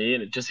concern for me.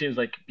 And it just seems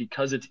like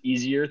because it's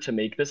easier to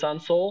make this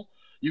on Sol,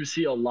 you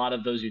see a lot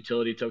of those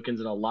utility tokens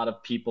and a lot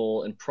of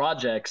people and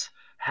projects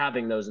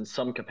having those in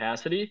some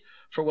capacity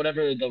for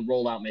whatever the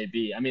rollout may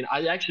be. I mean,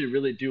 I actually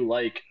really do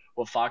like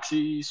what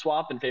Foxy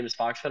Swap and Famous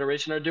Fox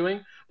Federation are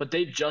doing, but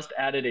they just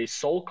added a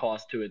Sol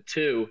cost to it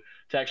too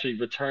to actually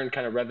return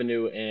kind of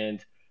revenue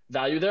and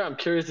value there. I'm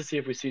curious to see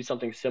if we see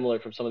something similar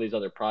from some of these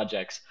other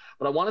projects.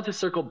 But I wanted to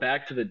circle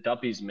back to the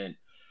Duppies mint.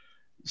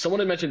 Someone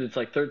had mentioned it's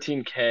like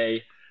 13K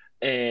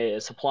a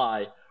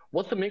supply.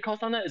 What's the mint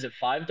cost on that? Is it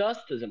 5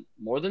 dust? Is it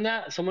more than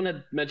that? Someone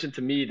had mentioned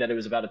to me that it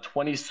was about a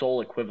 20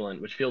 Sol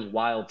equivalent, which feels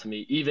wild to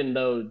me, even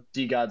though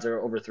D gods are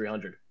over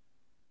 300.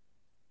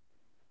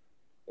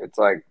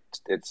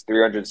 It's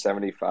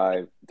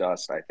 375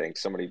 dust, I think.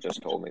 Somebody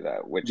just told me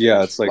that, which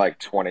Yeah, is it's like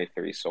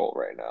 23 Sol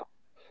right now.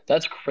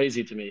 That's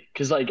crazy to me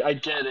because like I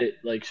get it,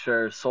 like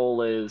sure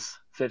Sol is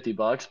 $50,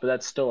 but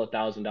that's still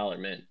 $1,000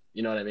 mint.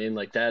 You know what I mean?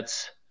 Like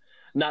that's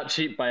not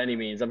cheap by any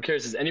means. I'm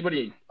curious, is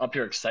anybody up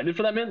here excited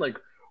for that mint? Like,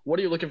 what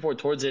are you looking for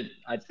towards it?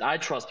 I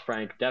trust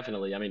Frank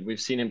definitely. I mean, we've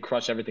seen him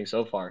crush everything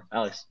so far.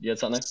 Alex, you had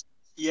something?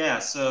 Yeah,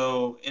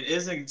 so it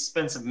is an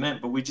expensive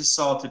mint, but we just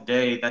saw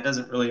today that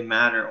doesn't really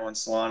matter on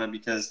Solana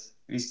because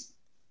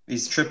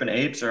these tripping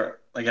apes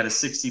are like at a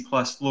 60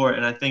 plus floor,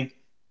 and I think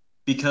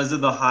because of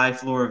the high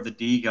floor of the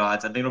D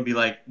gods, I think it'll be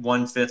like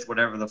 1/5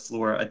 whatever the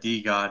floor a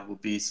D god will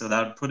be. So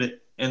that would put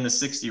it in the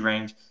 60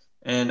 range.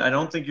 And I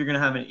don't think you're gonna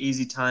have an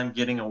easy time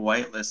getting a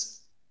whitelist.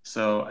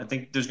 So I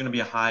think there's gonna be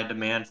a high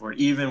demand for it,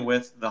 even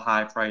with the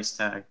high price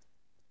tag.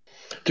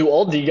 Do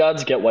all D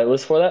gods get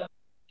whitelist for that?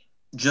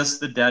 Just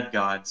the dead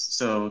gods.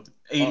 So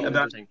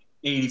about Interesting.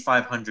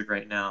 8,500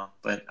 right now,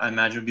 but I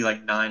imagine it'd be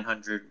like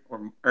 900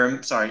 or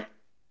I'm sorry,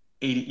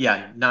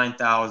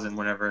 9,000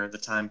 whenever the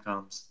time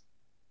comes.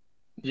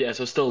 Yeah,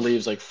 so it still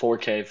leaves like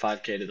 4K,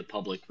 5K to the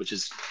public, which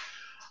is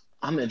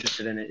I'm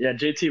interested in it. Yeah,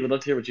 JT, would love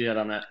to hear what you had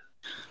on that.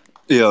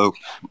 Yo,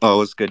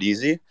 what's good,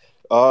 Easy?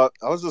 I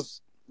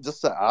was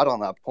just to add on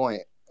that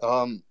point.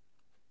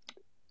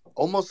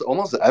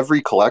 Almost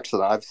every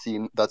collection I've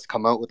seen that's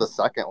come out with a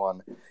second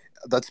one,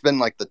 that's been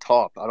like the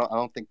top. I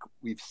don't think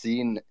we've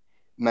seen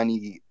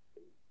many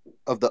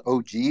of the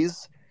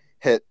OGs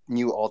hit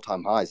new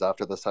all-time highs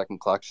after the second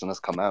collection has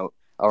come out.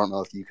 I don't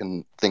know if you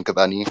can think of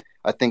any.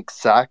 I think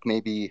SAC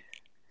maybe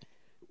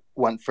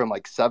went from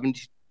like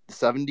 70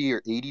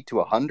 or 80 to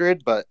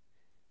 100, but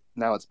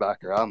now it's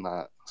back around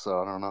that.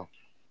 So I don't know.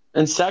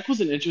 And SAC was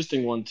an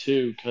interesting one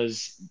too,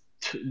 because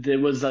there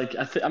was like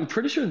I'm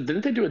pretty sure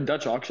didn't they do a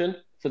Dutch auction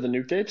for the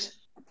nuke tapes?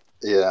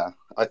 Yeah,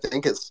 I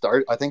think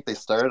they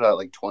started at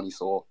like 20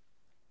 Sol,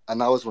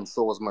 and that was when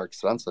Sol was more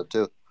expensive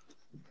too.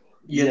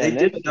 Yeah, they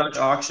did a Dutch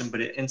auction,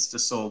 but it insta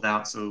sold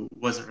out, so it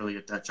wasn't really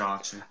a Dutch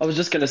auction. I was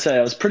just gonna say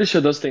I was pretty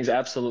sure those things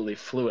absolutely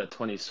flew at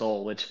 20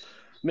 Sol, which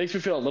makes me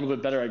feel a little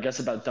bit better, I guess,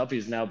 about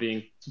Duppies now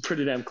being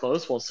pretty damn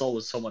close, while Sol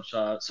was so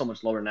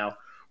much lower now.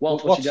 Well,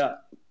 what you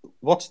got?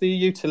 What's the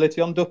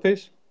utility on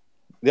Duppies?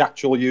 The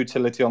actual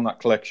utility on that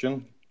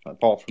collection,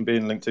 apart from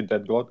being linked to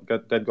dead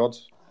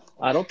gods?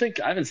 I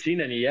haven't seen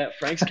any yet.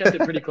 Frank's kept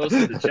it pretty close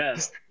to the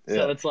chest,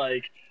 so it's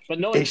like. But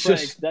knowing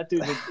Frank, that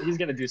dude, he's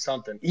gonna do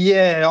something.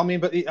 Yeah, I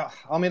mean,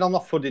 I'm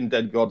not fudding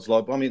dead gods,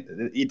 like, but I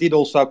mean, he did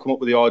also come up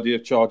with the idea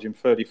of charging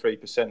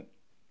 33%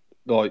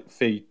 like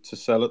fee to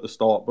sell at the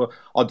start. But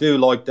I do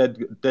like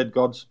dead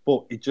gods,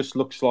 but it just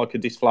looks like a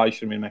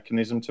deflationary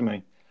mechanism to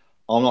me.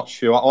 I'm not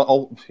sure.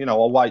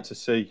 I'll wait to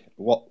see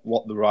what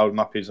the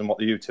roadmap is and what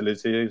the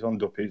utility is on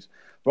Duppies.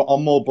 But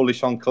I'm more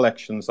bullish on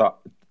collections that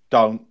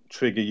don't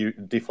trigger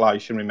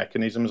deflationary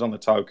mechanisms on the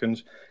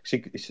tokens.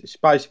 It's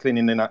basically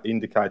an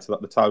indicator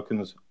that the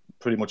token's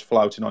pretty much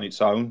floating on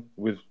its own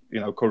with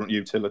current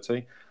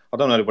utility. I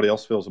don't know how anybody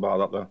else feels about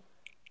that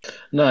though.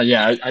 No,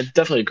 yeah, I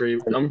definitely agree.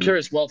 I'm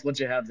curious, Walt, what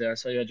you have there. I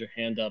saw you had your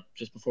hand up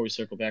just before we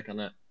circle back on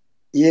that.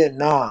 Yeah,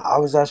 I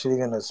was actually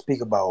going to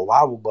speak about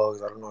wobble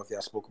bugs. I don't know if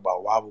y'all spoke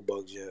about wobble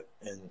bugs yet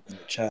in the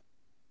chat.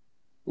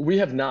 We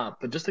have not,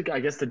 but just I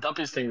guess the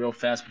Duppies thing real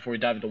fast before we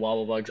dive into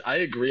wobble bugs. I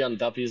agree on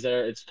Duppies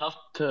there. It's tough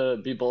to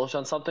be bullish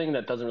on something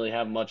that doesn't really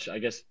have much, I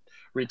guess,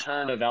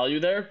 return of value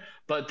there.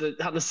 But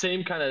on the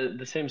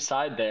same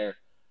side there,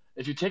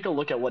 if you take a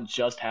look at what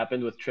just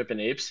happened with Trippin'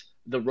 Apes,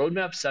 the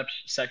roadmap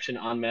section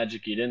on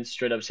Magic Eden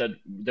straight up said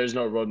there's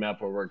no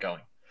roadmap where we're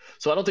going.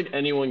 So I don't think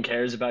anyone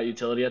cares about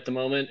utility at the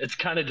moment. It's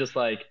kind of just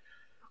like,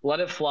 let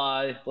it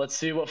fly. Let's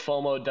see what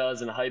FOMO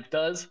does and hype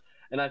does.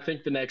 And I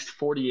think the next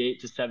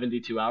 48 to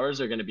 72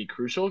 hours are going to be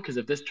crucial, because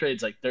if this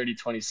trades like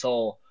 30-20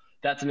 Sol,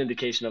 that's an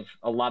indication of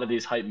a lot of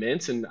these hype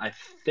mints. And I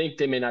think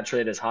they may not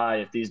trade as high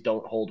if these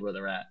don't hold where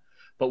they're at.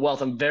 But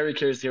Wealth, I'm very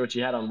curious to hear what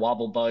you had on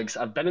Wobble Bugs.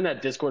 I've been in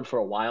that Discord for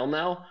a while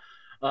now.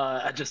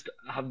 I just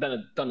have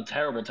done a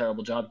terrible,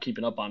 terrible job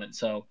keeping up on it.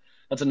 So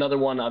that's another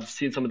one. I've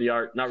seen some of the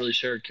art. Not really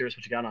sure. Curious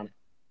what you got on it.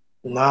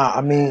 Nah,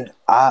 I mean,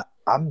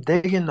 I'm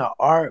digging the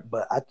art,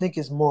 but I think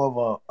it's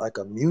more of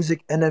a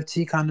music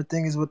NFT kind of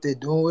thing is what they're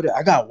doing with it.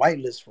 I got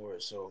whitelist for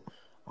it, so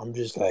I'm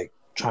just like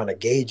trying to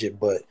gauge it,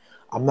 but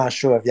I'm not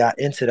sure if y'all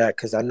into that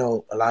because I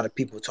know a lot of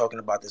people talking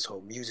about this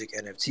whole music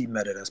NFT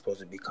meta that's supposed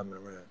to be coming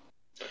around.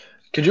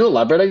 Could you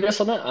elaborate, I guess,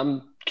 on that?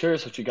 I'm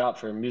curious what you got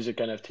for music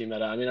NFT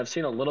meta. I mean, I've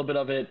seen a little bit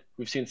of it.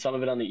 We've seen some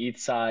of it on the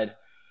ETH side.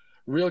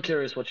 Real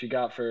curious what you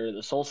got for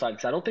the Sol side,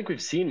 because I don't think we've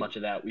seen much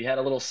of that. We had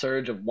a little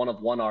surge of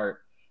one art,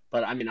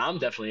 but I mean, I'm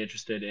definitely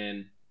interested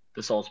in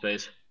the Sol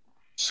space.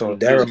 So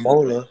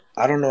Daramola,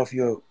 I don't know if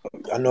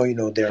I know you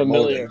know Daramola.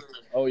 Familiar.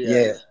 Oh yeah.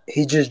 Yeah,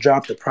 he just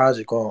dropped a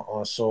project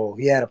on Soul.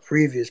 He had a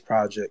previous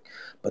project,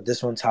 but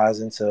this one ties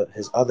into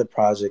his other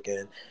project,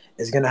 and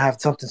it's gonna have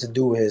something to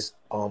do with his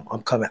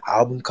upcoming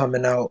album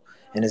coming out,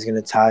 and it's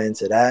gonna tie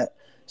into that.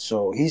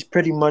 So he's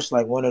pretty much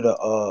like one of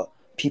the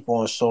people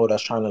on Soul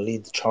that's trying to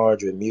lead the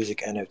charge with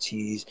music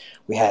NFTs.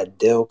 We had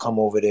Dill come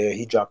over there.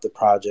 He dropped a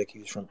project. He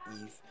was from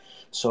ETH.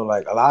 So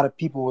like a lot of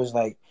people was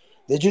like,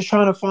 they're just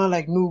trying to find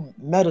like new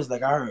metas.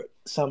 Like I heard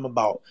something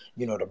about,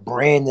 the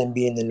branding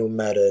being the new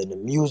meta and the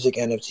music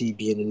NFT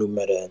being the new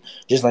meta. And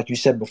just like you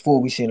said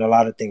before, we've seen a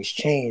lot of things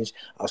change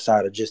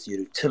outside of just the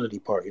utility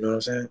part. You know what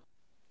I'm saying?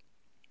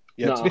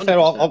 Yeah, No, to be fair,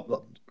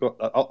 100%.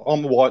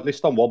 I'm the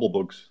whitelist on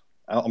Wobblebugs.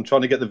 I'm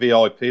trying to get the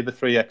VIP, the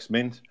 3x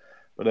mint,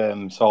 but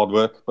it's hard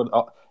work. But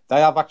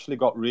they have actually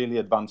got really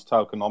advanced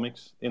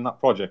tokenomics in that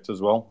project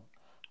as well.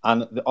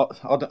 And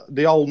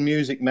the old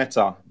music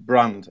meta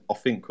brand, I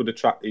think, could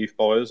attract ETH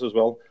buyers as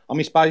well. I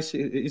mean,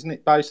 isn't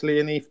it basically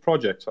an ETH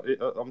project?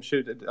 I'm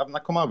sure, haven't they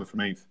come over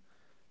from ETH?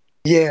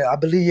 Yeah, I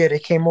believe, they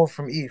came over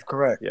from ETH,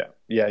 correct.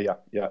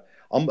 Yeah.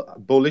 I'm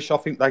bullish. I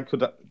think they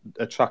could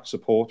attract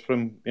support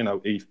from,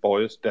 ETH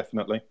buyers,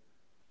 definitely.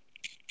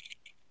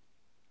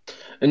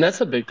 And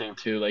that's a big thing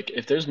too. Like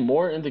if there's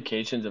more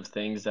indications of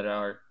things that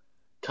are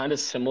kind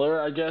of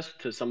similar, I guess,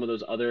 to some of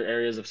those other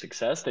areas of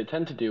success, they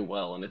tend to do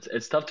well. And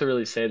it's tough to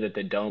really say that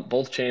they don't.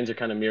 Both chains are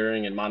kind of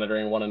mirroring and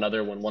monitoring one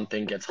another when one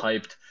thing gets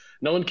hyped.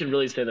 No one can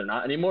really say they're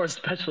not anymore,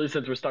 especially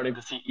since we're starting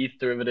to see ETH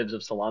derivatives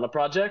of Solana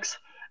projects.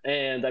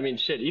 And I mean,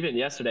 shit, even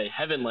yesterday,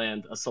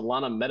 Heavenland, a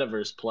Solana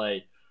metaverse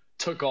play,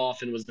 took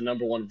off and was the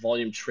number one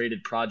volume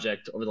traded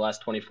project over the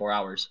last 24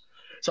 hours.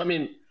 So, I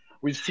mean,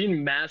 we've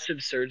seen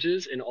massive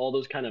surges in all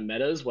those kind of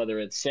metas, whether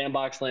it's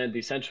Sandbox Land,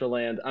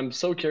 Decentraland. I'm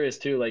so curious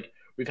too, like,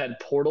 we've had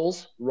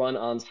portals run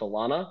on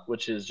Solana,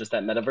 which is just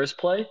that metaverse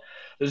play.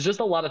 There's just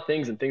a lot of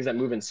things and things that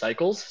move in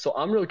cycles. So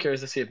I'm really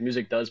curious to see if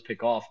music does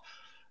pick off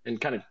and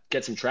kind of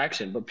get some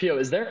traction. But Pio,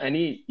 is there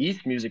any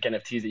ETH music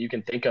NFTs that you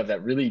can think of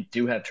that really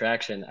do have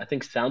traction? I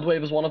think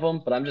Soundwave is one of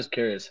them, but I'm just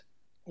curious.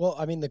 Well,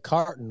 I mean, the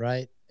carton,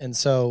 right? And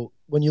so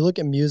when you look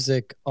at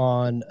music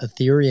on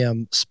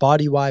Ethereum,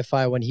 Spotty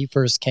Wi-Fi, when he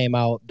first came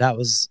out, that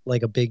was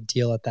like a big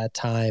deal at that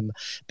time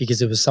because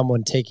it was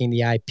someone taking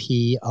the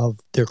IP of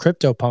their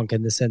CryptoPunk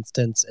in this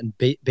instance and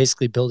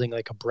basically building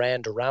like a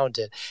brand around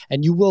it.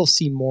 And you will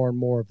see more and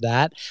more of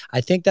that.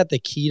 I think that the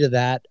key to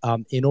that,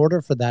 in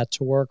order for that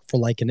to work for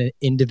like an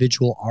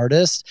individual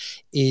artist,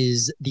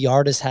 is the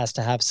artist has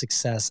to have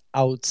success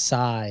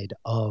outside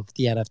of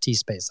the NFT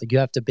space. Like you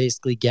have to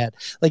basically get,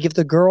 like if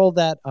the girl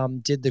that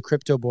did the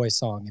Crypto Boy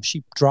song, if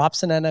she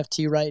drops an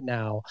NFT right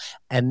now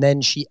and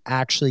then she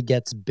actually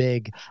gets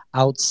big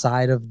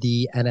outside of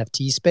the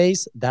NFT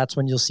space, that's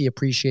when you'll see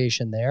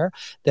appreciation there.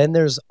 Then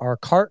there's our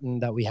carton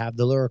that we have,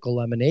 the Lyrical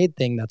Lemonade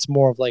thing, that's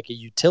more of like a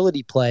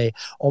utility play,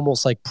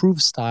 almost like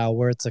Proof style,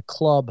 where it's a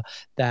club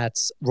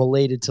that's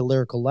related to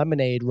Lyrical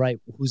Lemonade, right,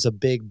 who's a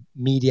big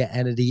media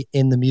entity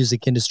in the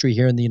music industry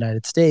here in the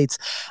United States.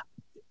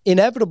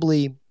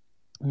 Inevitably,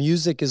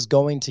 music is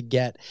going to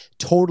get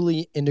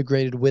totally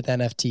integrated with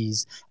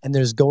NFTs, and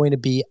there's going to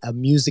be a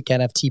music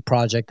NFT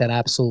project that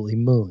absolutely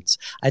moons.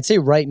 I'd say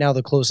right now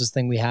the closest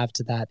thing we have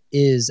to that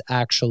is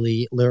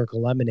actually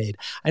Lyrical Lemonade.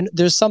 And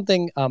there's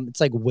something, it's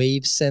like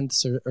wave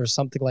synths or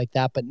something like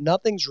that, but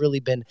nothing's really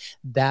been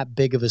that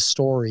big of a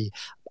story.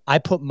 I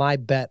put my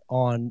bet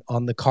on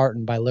the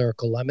carton by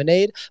Lyrical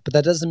Lemonade, but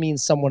that doesn't mean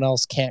someone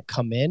else can't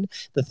come in.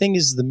 The thing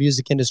is, the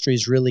music industry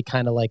is really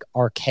kind of like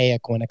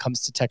archaic when it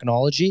comes to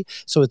technology,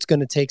 so it's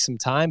going to take some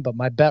time, but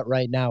my bet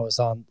right now is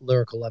on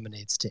Lyrical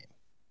Lemonade's team.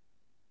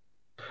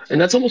 And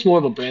that's almost more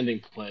of a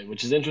branding play,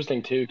 which is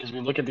interesting too, because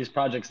we look at these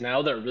projects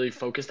now that are really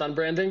focused on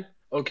branding.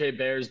 OK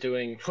Bear's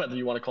doing, whether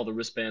you want to call the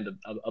wristband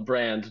a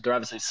brand, they're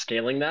obviously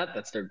scaling that.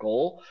 That's their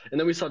goal. And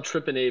then we saw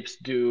Trippin' Apes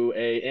do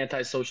a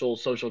antisocial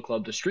social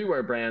club to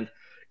streetwear brand,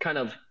 kind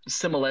of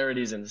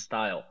similarities in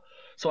style.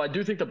 So I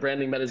do think the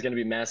branding meta is going to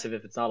be massive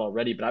if it's not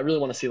already. But I really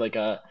want to see like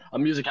a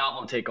music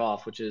album take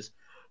off, which is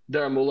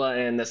Daramula,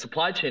 and the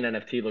supply chain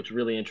NFT looks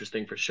really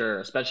interesting for sure,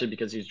 especially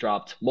because he's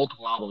dropped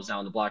multiple albums now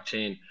on the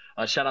blockchain.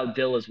 Shout out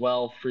Dill as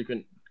well,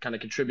 frequent kind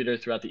of contributor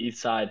throughout the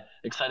East side.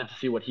 Excited to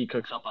see what he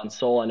cooks up on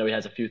Sol. I know he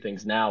has a few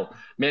things now.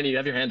 Manny, you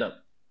have your hand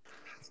up.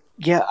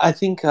 Yeah, I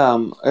think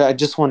I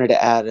just wanted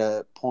to add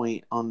a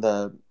point on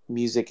the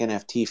music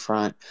NFT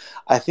front.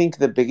 I think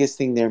the biggest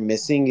thing they're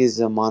missing is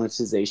a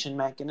monetization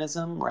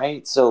mechanism,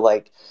 right? So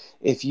like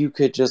if you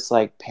could just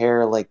like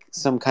pair like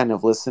some kind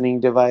of listening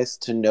device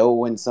to know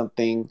when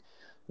something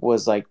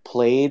was like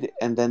played,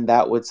 and then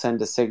that would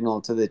send a signal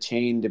to the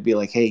chain to be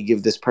like, hey,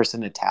 give this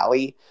person a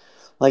tally.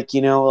 Like,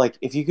 like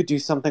if you could do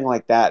something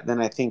like that, then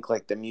I think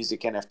like the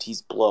music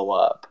NFTs blow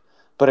up.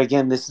 But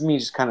again, this is me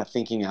just kind of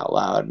thinking out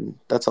loud, and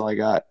that's all I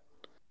got.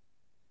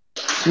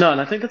 No,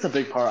 and I think that's a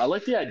big part. I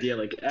like the idea,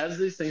 like as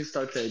these things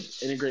start to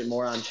integrate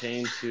more on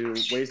chain to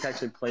ways to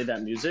actually play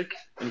that music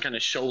and kind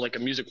of show like a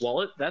music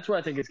wallet. That's where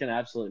I think it's going to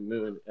absolutely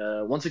move.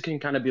 Once it can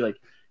kind of be like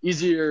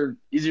easier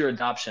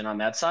adoption on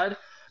that side,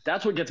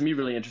 that's what gets me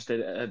really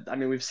interested. I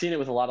mean, we've seen it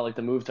with a lot of like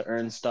the move to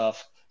earn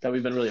stuff that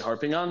we've been really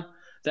harping on.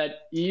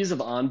 That ease of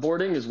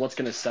onboarding is what's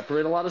going to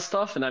separate a lot of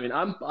stuff. And I mean,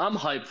 I'm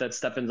hyped that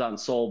Stefan's on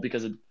Sol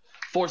because it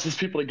forces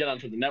people to get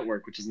onto the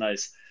network, which is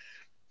nice.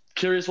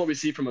 Curious what we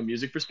see from a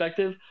music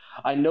perspective.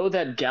 I know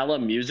that Gala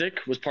Music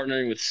was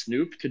partnering with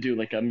Snoop to do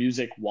like a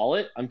music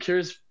wallet. I'm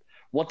curious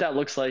what that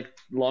looks like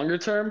longer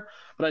term,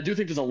 but I do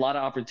think there's a lot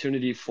of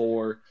opportunity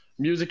for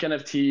music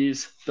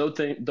NFTs,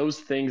 those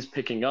things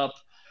picking up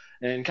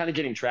and kind of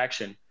getting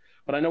traction.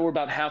 But I know we're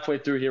about halfway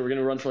through here. We're going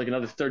to run for like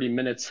another 30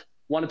 minutes.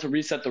 Wanted to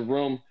reset the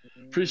room.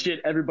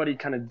 Appreciate everybody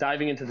kind of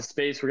diving into the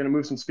space. We're going to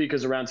move some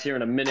speakers around here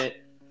in a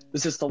minute.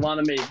 This is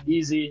Solana Made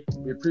Easy.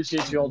 We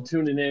appreciate you all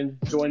tuning in,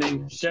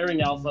 joining, sharing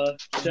alpha,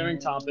 sharing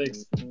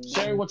topics,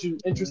 sharing what you're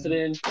interested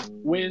in,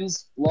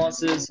 wins,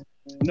 losses,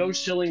 no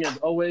shilling as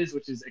always,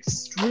 which is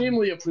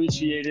extremely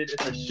appreciated.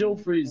 It's a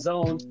shill-free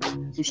zone.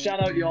 So shout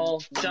out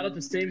y'all. Shout out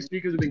the same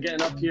speakers who've been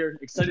getting up here.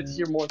 Excited to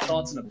hear more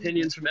thoughts and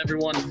opinions from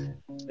everyone.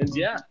 And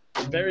yeah,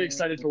 very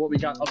excited for what we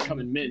got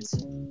upcoming mints.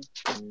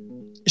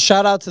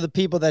 Shout out to the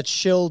people that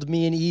shilled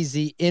me and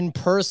Easy in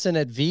person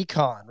at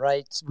VCon,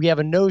 right? We have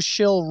a no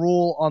shill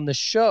rule on the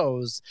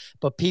shows,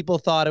 but people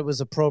thought it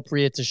was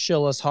appropriate to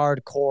shill us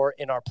hardcore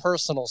in our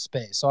personal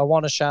space. So I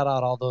want to shout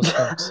out all those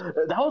folks.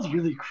 That was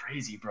really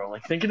crazy, bro.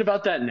 Like thinking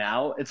about that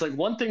now, it's like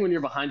one thing when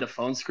you're behind a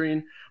phone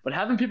screen, but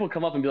having people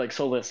come up and be like,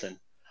 so listen,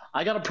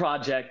 I got a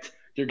project.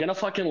 You're going to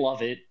fucking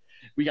love it.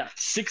 We got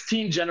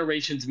 16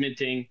 generations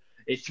minting,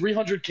 a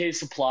 300K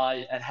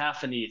supply at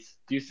half an ETH.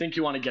 Do you think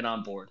you want to get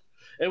on board?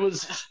 It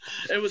was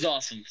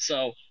awesome.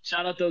 So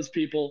shout out those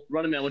people.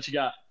 Running Man, what you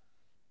got?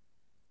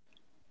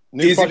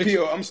 Easy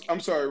Peel. I'm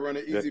sorry,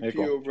 Running. Easy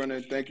Peel,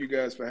 Running. Thank you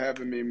guys for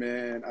having me,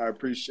 man. I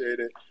appreciate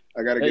it.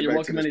 I got to get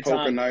back to this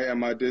poker night and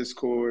my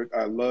Discord.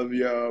 I love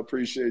y'all.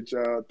 Appreciate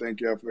y'all.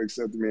 Thank y'all for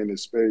accepting me in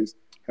this space.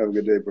 Have a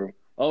good day, bro.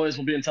 Always.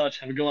 We'll be in touch.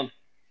 Have a good one.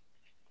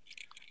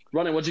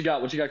 Running. What you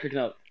got? What you got cooking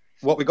up?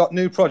 What we got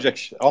new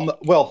projects on?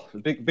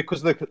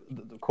 Because of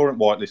the current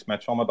whitelist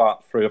match, I'm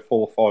about 3 or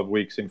 4 or 5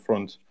 weeks in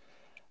front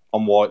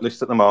on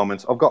whitelist at the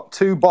moment. I've got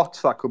 2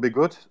 bots that could be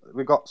good.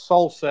 We've got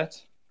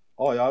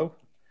SolSet.io,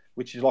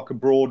 which is like a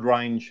broad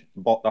range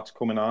bot that's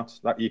coming out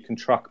that you can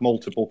track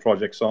multiple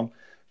projects on.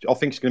 I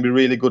think it's going to be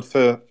really good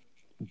for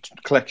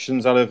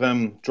collections that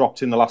have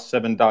dropped in the last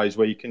 7 days,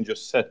 where you can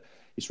just set.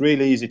 It's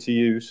really easy to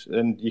use,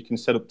 and you can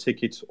set up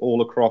tickets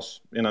all across,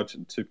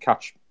 to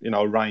catch,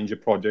 a range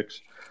of projects.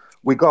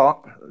 We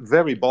got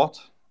Verybot,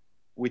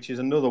 which is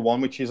another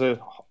one, which is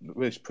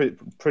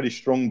pretty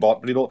strong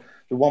bot. But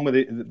the one with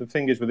the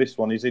thing is with this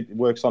one is it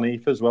works on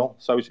ETH as well.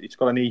 So it's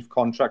got an ETH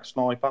contract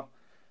sniper.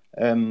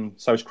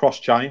 So it's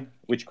cross-chain,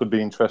 which could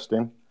be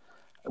interesting.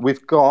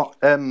 We've got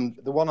the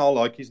one I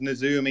like is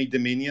Nezumi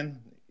Dominion.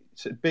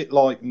 It's a bit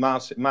like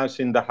Mouse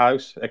in the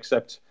House,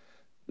 except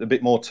a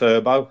bit more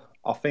turbo.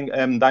 I think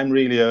they're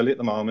really early at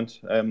the moment,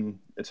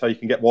 so you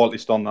can get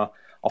whitelist on that.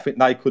 I think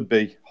they could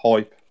be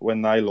hype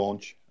when they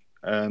launch.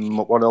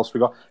 What else we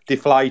got?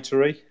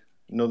 Deflatory,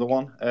 another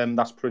one.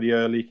 That's pretty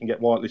early. You can get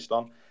whitelist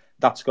on.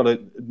 That's got a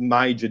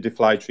major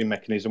deflatory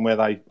mechanism where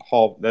they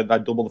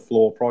double the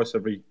floor price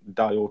every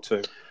day or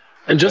two.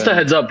 And just a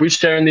heads up, we're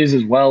sharing these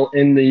as well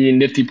in the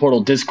Nifty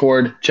Portal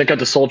Discord. Check out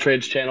the Soul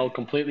Trades channel,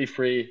 completely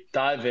free.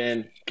 Dive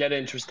in, get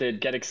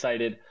interested, get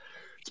excited.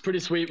 It's pretty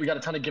sweet. We got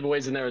a ton of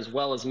giveaways in there as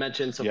well as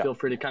mentioned, so feel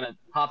free to kind of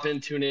hop in,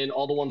 tune in.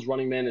 All the ones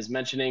Running Man is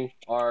mentioning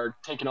are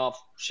taking off,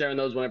 sharing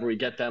those whenever we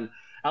get them.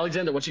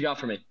 Alexander, what you got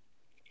for me?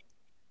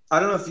 I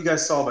don't know if you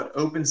guys saw, but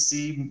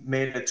OpenSea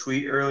made a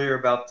tweet earlier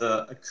about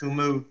the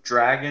Akumu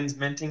Dragons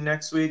minting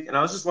next week. And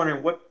I was just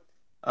wondering what,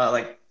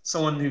 like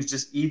someone who's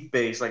just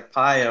ETH-based, like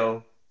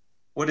Pio,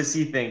 what does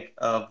he think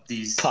of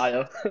these?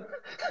 Pio.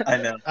 I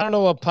know. I don't know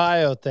what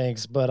Pio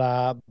thinks,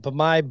 but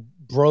my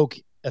broke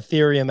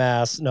Ethereum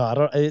ass. No, I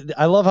don't.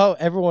 I love how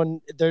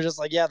everyone, they're just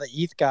like, yeah, the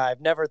ETH guy.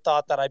 I've never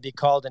thought that I'd be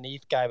called an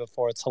ETH guy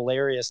before. It's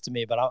hilarious to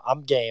me, but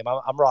I'm game.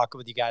 I'm rocking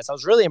with you guys. I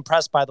was really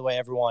impressed, by the way,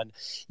 everyone,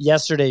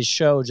 yesterday's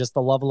show, just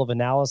the level of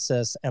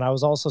analysis. And I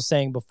was also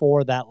saying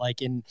before that,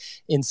 like in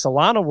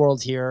Solana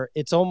world here,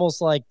 it's almost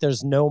like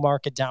there's no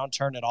market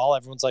downturn at all.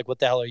 Everyone's like, what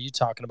the hell are you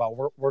talking about?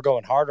 We're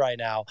going hard right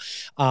now.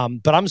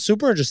 But I'm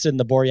super interested in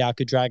the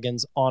Boryaku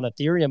Dragons on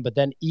Ethereum. But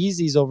then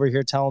Easy's over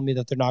here telling me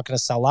that they're not going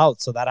to sell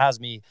out. So that has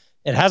me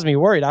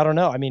worried. I don't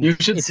know. I mean, you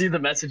should see the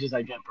messages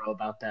I get, bro,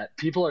 about that.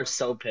 People are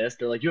so pissed.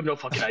 They're like, you have no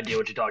fucking idea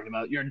what you're talking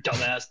about. You're a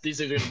dumbass. These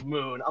things are gonna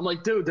moon. I'm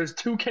like, dude, there's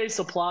 2K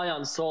supply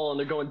on Sol, and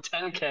they're going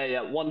 10K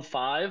at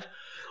 1.5.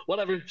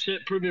 Whatever.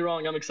 Shit, prove me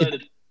wrong. I'm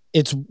excited.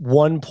 It's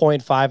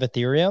 1.5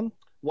 Ethereum?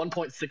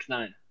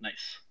 1.69. Nice.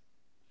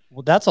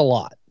 Well, that's a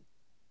lot.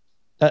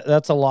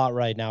 That's a lot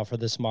right now for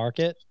this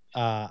market.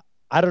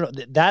 I don't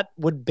know. That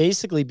would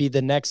basically be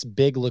the next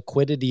big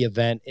liquidity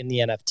event in the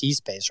NFT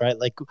space, right?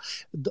 Like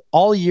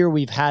all year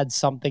we've had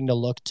something to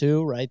look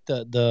to, right?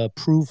 The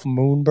Proof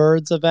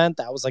Moonbirds event,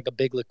 that was like a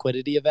big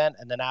liquidity event.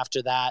 And then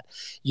after that,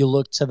 you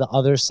look to the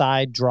other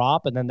side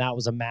drop. And then that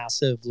was a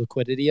massive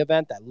liquidity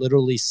event that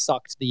literally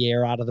sucked the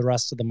air out of the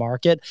rest of the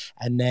market.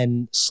 And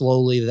then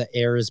slowly the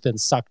air has been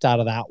sucked out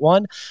of that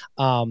one.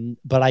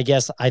 But I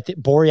guess I think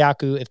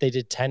Boryaku, if they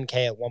did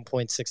 10K at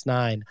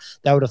 1.69,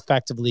 that would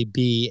effectively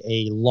be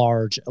a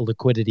large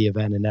liquidity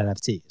event in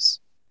NFTs.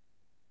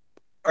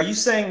 Are you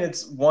saying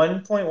it's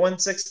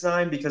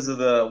 1.169 because of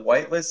the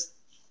whitelist?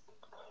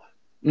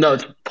 No,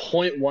 it's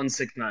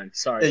 0.169.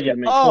 Sorry. Yeah.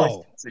 0.169.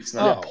 Oh.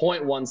 Yeah,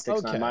 0.169.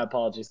 Okay. My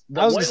apologies.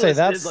 The I was gonna say whitelist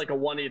that's is like a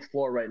 1 ETH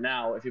floor right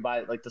now. If you buy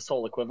like the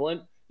Sol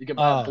equivalent, you can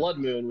buy a Blood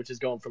Moon, which is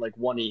going for like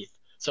 1 ETH.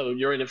 So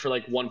you're in it for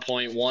like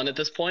 1.1 at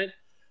this point.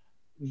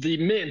 The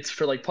mint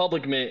for like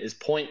public mint is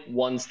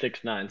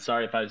 0.169.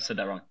 Sorry if I said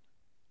that wrong.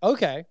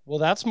 okay. Well,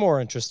 that's more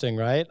interesting,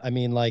 right? I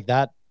mean, like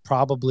that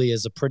probably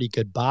is a pretty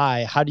good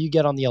buy. How do you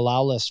get on the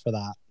allow list for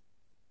that?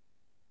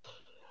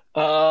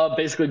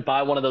 Basically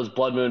buy one of those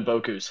Blood Moon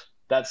Bokus.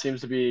 That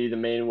seems to be the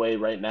main way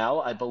right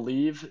now. I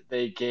believe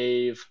they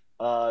gave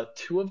 2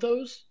 of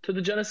those to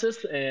the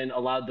Genesis and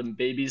allowed the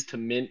babies to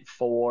mint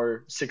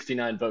for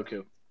 69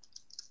 Boku.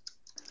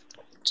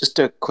 Just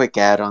a quick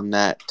add on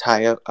that.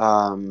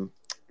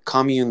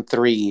 Commune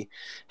 3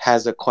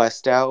 has a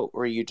quest out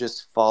where you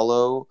just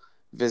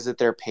visit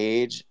their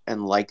page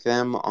and like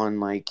them on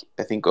like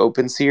I think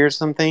OpenSea or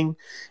something,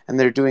 and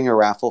they're doing a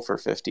raffle for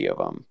 50 of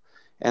them.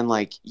 And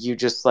like you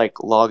just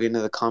like log into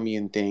the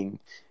commune thing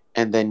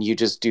and then you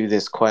just do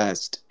this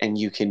quest and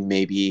you can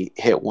maybe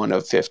hit one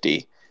of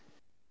 50.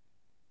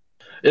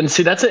 And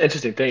see, that's an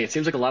interesting thing. It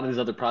seems like a lot of these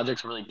other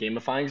projects are really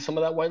gamifying some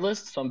of that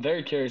whitelist. So I'm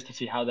very curious to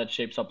see how that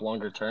shapes up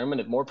longer term. And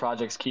if more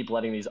projects keep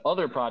letting these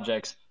other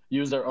projects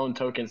use their own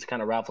tokens to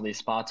kind of raffle these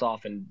spots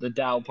off and the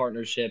DAO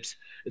partnerships,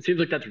 it seems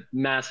like that's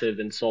massive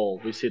in Sol.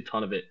 We see a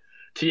ton of it.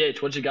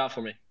 TH, what you got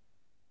for me?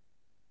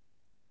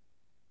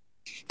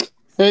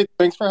 Hey,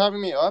 thanks for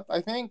having me up.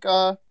 I think,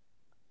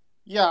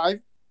 yeah,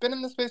 I've been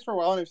in the space for a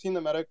while and I've seen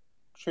the meta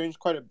change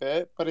quite a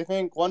bit. But I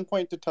think one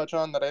point to touch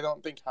on that I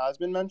don't think has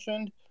been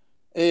mentioned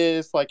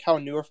is like how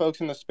newer folks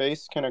in the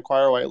space can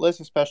acquire whitelists,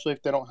 especially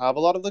if they don't have a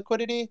lot of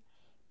liquidity.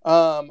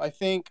 I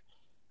think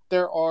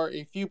there are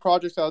a few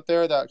projects out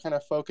there that kind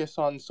of focus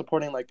on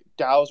supporting like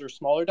DAOs or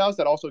smaller DAOs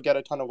that also get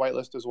a ton of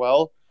whitelist as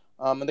well.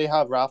 And they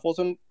have raffles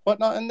and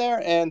whatnot in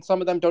there. And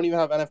some of them don't even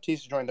have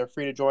NFTs to join. They're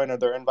free to join or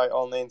they're invite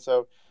only. And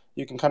so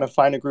you can kind of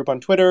find a group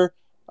on Twitter,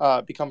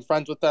 become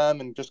friends with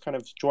them, and just kind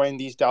of join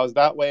these DAOs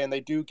that way. And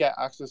they do get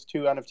access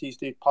to NFTs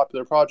to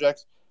popular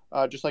projects,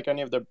 just like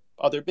any of the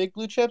other big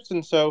blue chips.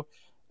 And so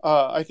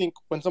I think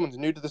when someone's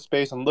new to the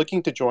space and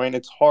looking to join,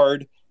 it's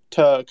hard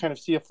to kind of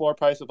see a floor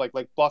price of like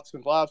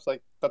Blocksmith Labs,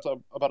 like that's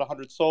about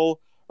 100 Sol,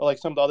 or like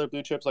some of the other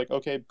blue chips, like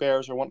OK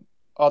Bears or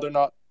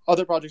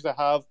other projects that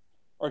have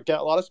or get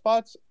a lot of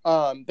spots.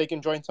 They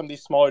can join some of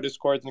these smaller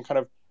discords and kind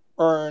of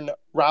earn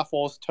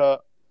raffles to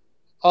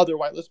other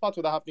whitelist spots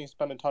without having to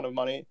spend a ton of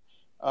money.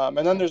 And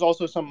then there's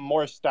also some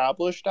more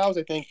established DAOs,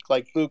 I think,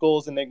 like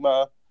Google's,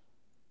 Enigma,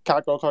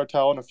 Catgirl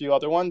Cartel, and a few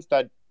other ones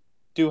that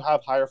do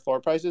have higher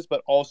floor prices,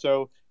 but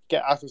also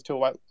get access to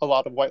a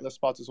lot of whitelist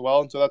spots as well.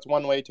 And so that's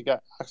one way to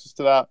get access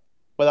to that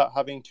without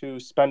having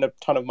to spend a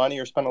ton of money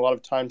or spend a lot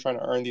of time trying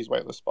to earn these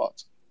whitelist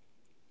spots.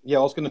 Yeah,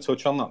 I was going to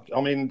touch on that. I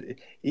mean,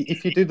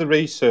 if you do the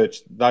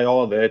research, they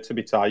are there to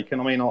be taken.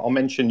 I mean, I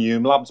mentioned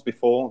Hume Labs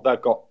before.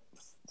 They've got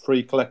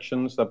free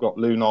collections. They've got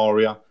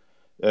Lunaria,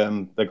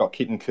 they've got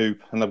Kitten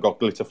Coop, and they've got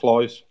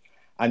Glitterflies.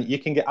 And you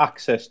can get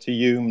access to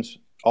Hume's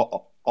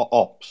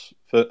ops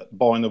for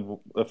buying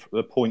a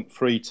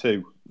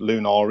 0.32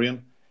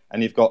 Lunarian.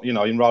 And you've got,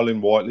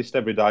 enrolling whitelist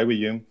every day with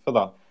Hume for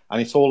that.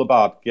 And it's all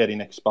about getting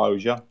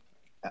exposure,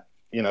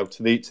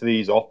 to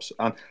these ops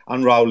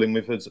and rolling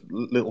with as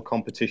little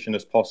competition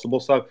as possible.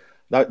 So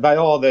they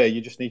are there.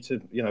 You just need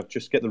to,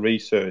 just get the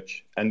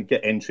research and get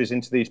entries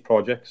into these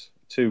projects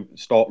to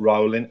start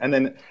rolling, and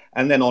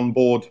then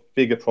onboard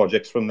bigger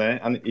projects from there.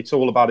 And it's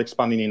all about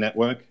expanding your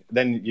network.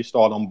 Then you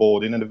start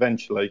onboarding and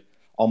eventually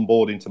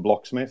onboarding to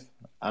Blocksmith.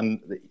 and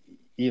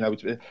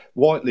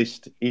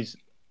whitelist is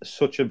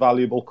such a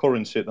valuable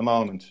currency at the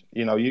moment.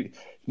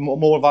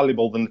 More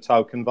valuable than the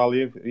token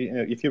value.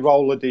 If you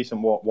roll a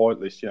decent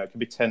whitelist, it can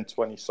be 10,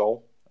 20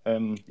 sol.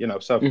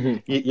 So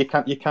you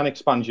can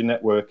expand your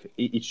network.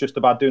 It's just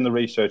about doing the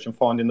research and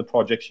finding the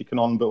projects you can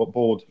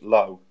onboard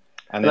low.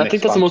 And I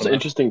think that's the most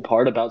interesting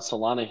part about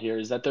Solana here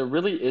is that there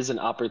really is an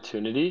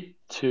opportunity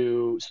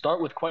to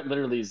start with quite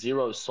literally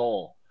 0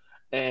 sol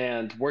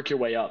and work your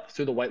way up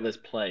through the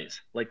whitelist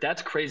plays. Like,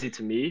 that's crazy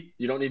to me.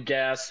 You don't need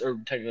gas or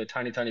technically a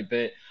tiny, tiny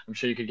bit. I'm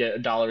sure you could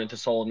get $1 into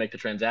sol and make the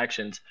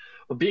transactions.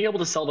 But being able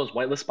to sell those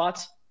whitelist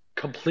spots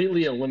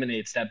completely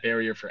eliminates that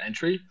barrier for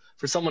entry.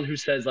 For someone who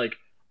says, like,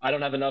 I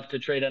don't have enough to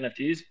trade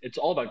NFTs, it's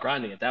all about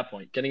grinding at that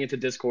point, getting into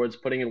Discords,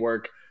 putting in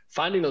work,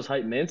 finding those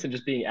hype mints and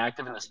just being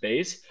active in the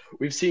space.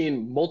 We've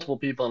seen multiple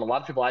people, and a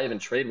lot of people I even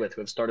trade with,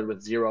 who have started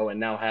with 0 and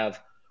now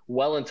have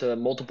well into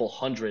multiple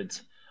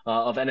hundreds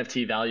of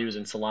NFT values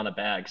in Solana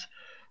bags.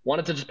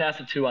 Wanted to just pass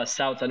it to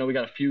Souts. I know we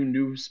got a few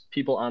new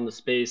people on the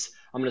space.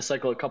 I'm going to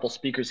cycle a couple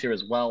speakers here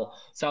as well.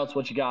 Souts,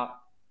 what you got?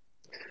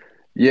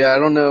 Yeah, I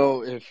don't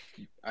know if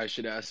I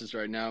should ask this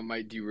right now. It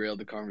might derail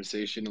the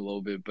conversation a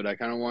little bit, but I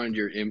kind of wanted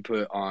your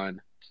input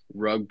on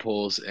rug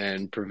pulls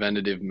and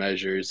preventative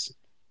measures.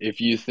 If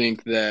you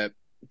think that,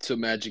 so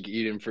Magic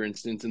Eden, for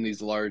instance, in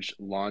these large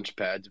launch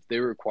pads, if they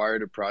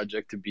required a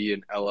project to be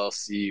an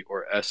LLC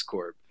or S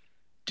Corp,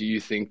 do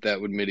you think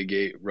that would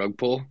mitigate rug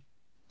pull?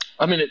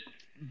 I mean,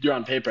 you're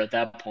on paper at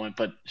that point,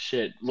 but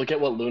shit, look at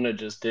what Luna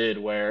just did,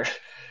 where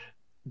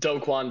Do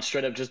Kwon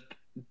straight up just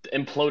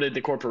imploded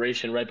the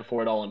corporation right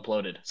before it all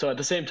imploded. So at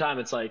the same time,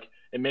 it's like,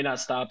 it may not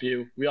stop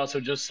you. We also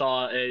just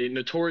saw a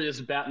notorious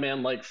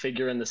Batman-like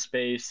figure in the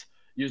space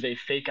use a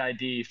fake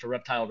ID for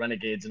Reptile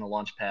Renegades in a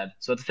launch pad.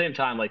 So at the same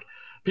time, like,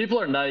 people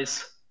are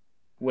nice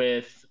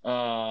with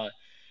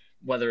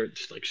whether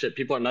it's like shit,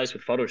 people are nice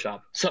with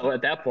Photoshop. So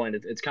at that point,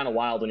 it's kind of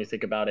wild when you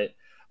think about it.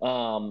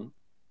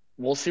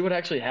 We'll see what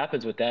actually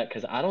happens with that,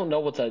 because I don't know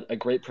what's a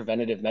great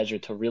preventative measure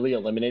to really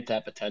eliminate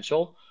that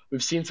potential.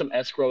 We've seen some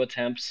escrow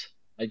attempts.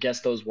 I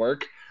guess those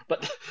work.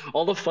 But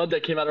all the FUD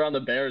that came out around the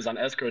Bears on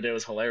escrow day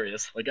was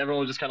hilarious. Like, everyone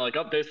was just kind of like,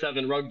 oh, day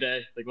 7, rug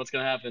day. Like, what's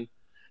going to happen?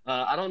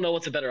 I don't know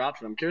what's a better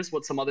option. I'm curious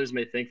what some others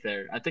may think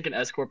there. I think an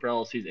S Corp or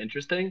LLC is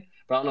interesting,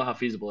 but I don't know how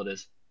feasible it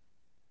is.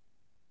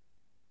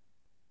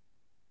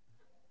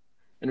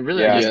 And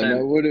really, yeah,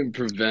 that wouldn't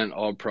prevent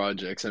all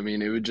projects. I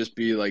mean, it would just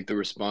be like the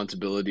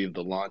responsibility of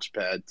the launch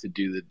pad to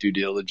do the due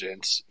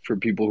diligence for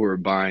people who are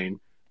buying.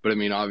 But I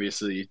mean,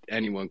 obviously,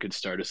 anyone could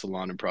start a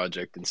Solana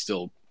project and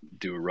still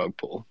do a rug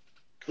pull.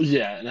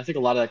 Yeah, and I think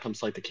a lot of that comes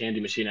to like the candy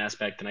machine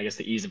aspect and I guess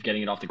the ease of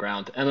getting it off the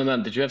ground.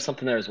 MMM, did you have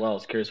something there as well? I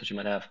was curious what you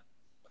might have.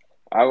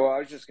 I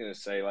was just going to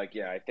say, like,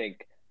 yeah, I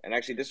think, and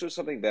actually this was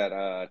something that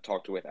I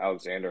talked with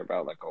Alexander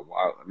about like a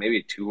while,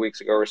 maybe 2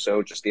 weeks ago or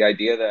so, just the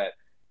idea that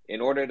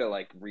in order to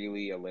like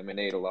really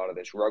eliminate a lot of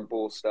this rug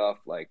pull stuff,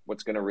 like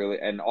what's going to really,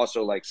 and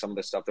also like some of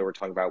the stuff that we're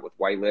talking about with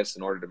whitelists,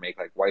 in order to make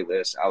like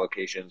whitelist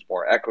allocations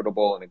more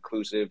equitable and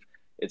inclusive,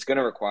 it's going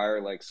to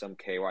require like some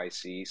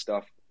KYC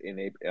stuff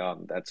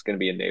that's going to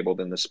be enabled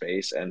in the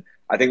space. And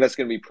I think that's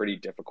going to be pretty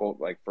difficult,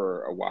 like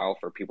for a while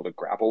for people to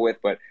grapple with,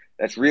 but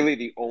that's really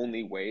the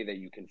only way that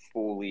you can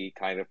fully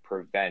kind of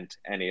prevent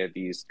any of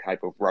these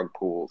type of rug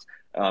pulls.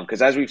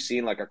 Because as we've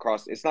seen, like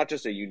across, it's not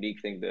just a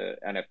unique thing to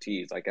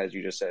NFTs. Like, as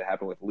you just said, it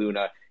happened with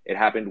Luna. It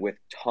happened with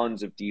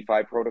tons of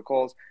DeFi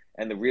protocols.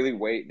 And the only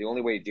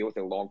way to deal with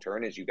it long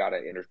term is you got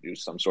to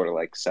introduce some sort of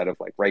like set of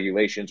like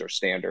regulations or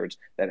standards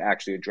that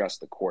actually address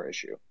the core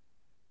issue.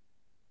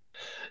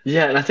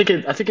 Yeah, and I think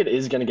it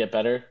is going to get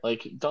better.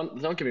 Like, don't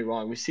get me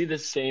wrong. We see the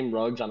same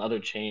rugs on other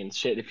chains.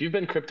 Shit, if you've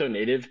been crypto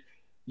native,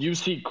 you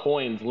see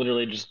coins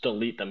literally just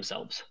delete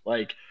themselves.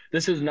 Like,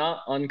 this is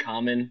not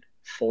uncommon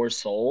for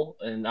Sol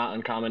and not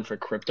uncommon for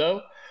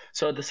crypto.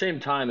 So at the same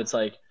time, it's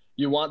like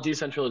you want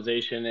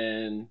decentralization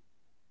and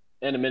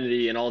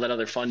anonymity and all that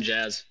other fun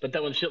jazz. But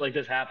then when shit like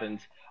this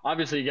happens,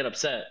 obviously you get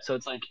upset. So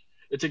it's like,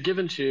 it's a give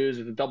and choose.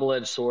 It's a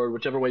double-edged sword,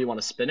 whichever way you want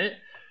to spin it.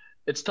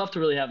 It's tough to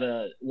really have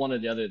a one or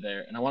the other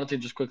there. And I wanted to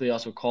just quickly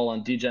also call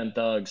on DGen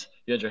Thugs.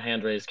 You had your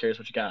hand raised. Curious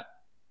what you got.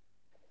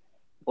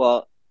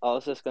 Well, I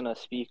was just going to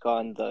speak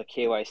on the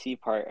KYC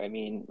part. I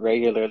mean,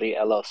 regularly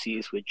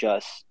LLCs would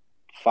just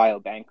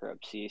file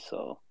bankruptcy.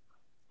 So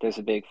there's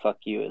a big fuck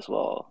you as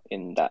well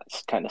in that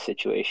kind of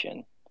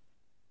situation.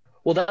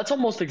 Well, that's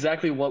almost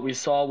exactly what we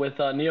saw with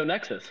Neo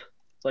Nexus.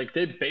 Like,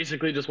 they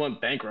basically just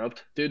went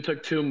bankrupt. Dude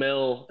took $2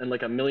 million and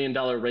like $1 million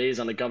raise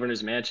on the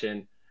governor's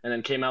mansion, and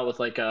then came out with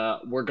like,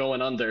 we're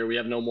going under, we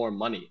have no more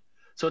money.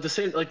 So at the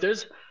same, like,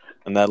 there's...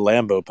 And that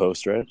Lambo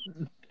post, right?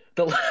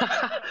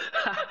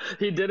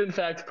 He did, in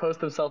fact,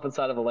 post himself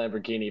inside of a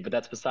Lamborghini, but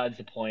that's besides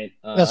the point.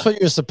 That's what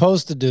you're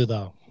supposed to do,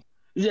 though.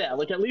 Yeah,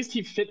 like, at least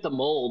he fit the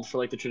mold for,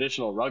 like, the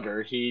traditional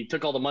rugger. He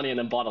took all the money and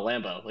then bought a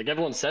Lambo. Like,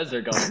 everyone says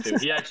they're going to.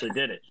 He actually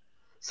did it.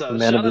 So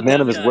the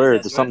man of his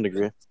word to some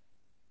degree.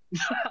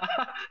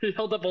 He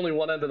held up only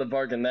one end of the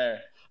bargain there.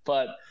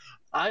 But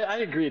I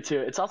agree, too.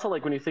 It's also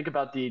like when you think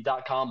about the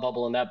 .com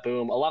bubble and that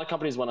boom, a lot of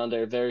companies went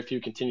under. Very few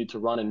continued to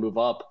run and move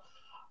up.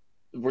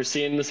 we're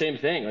seeing the same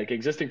thing. Like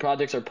existing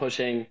projects are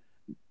pushing.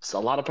 So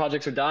a lot of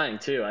projects are dying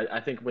too.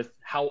 I think with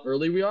how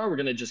early we are, we're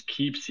going to just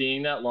keep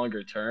seeing that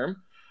longer term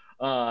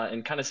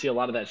and kind of see a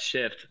lot of that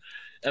shift.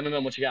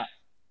 What you got?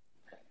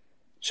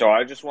 So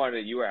I just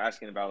wanted you were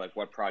asking about like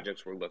what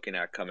projects we're looking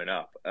at coming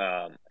up.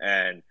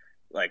 And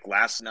like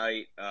last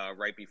night,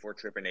 right before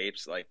Trippin'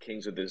 Apes, like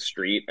Kings of the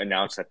Street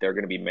announced that they're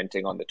going to be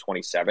minting on the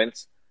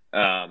 27th.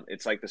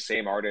 It's like the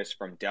same artist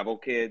from Devil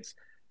Kids.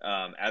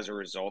 As a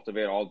result of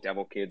it, all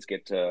Devil Kids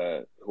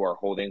who are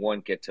holding one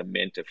get to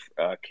mint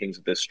Kings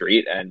of the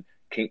Street, and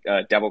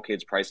Devil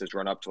Kids prices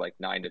run up to like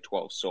 9 to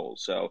 12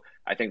 souls. So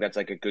I think that's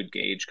like a good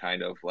gauge,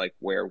 kind of like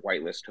where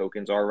whitelist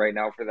tokens are right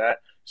now for that.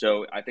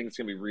 So I think it's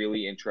going to be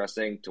really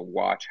interesting to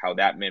watch how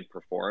that mint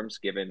performs,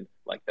 given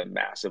like the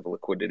massive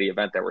liquidity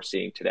event that we're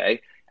seeing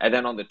today. And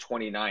then on the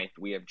 29th,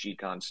 we have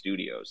GCon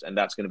Studios, and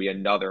that's going to be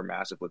another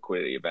massive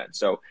liquidity event.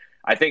 So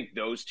I think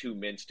those two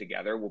mints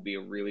together will be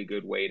a really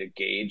good way to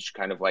gauge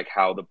kind of like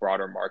how the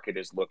broader market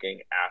is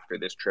looking after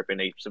this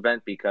Trippin' Apes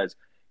event, because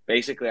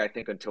basically I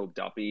think until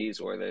Duppies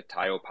or the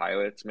Tayo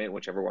Pilots mint,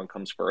 whichever one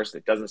comes first,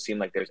 it doesn't seem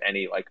like there's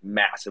any like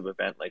massive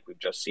event like we've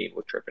just seen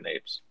with Trippin'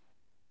 Apes.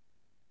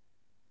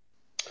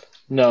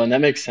 No, and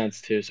that makes sense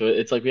too. So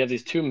it's like we have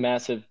these two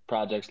massive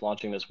projects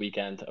launching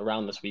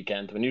around this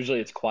weekend, when usually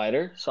it's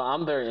quieter. So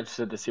I'm very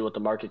interested to see what the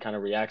market kind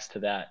of reacts to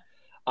that.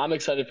 I'm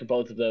excited for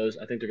both of those.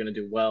 I think they're going to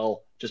do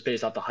well just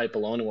based off the hype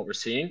alone and what we're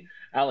seeing.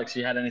 Alex,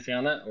 you had anything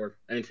on that or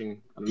anything?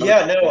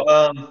 Yeah,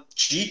 no,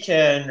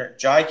 GCan or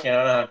Jican, I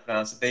don't know how to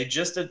pronounce it.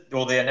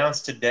 They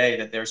announced today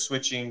that they're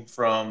switching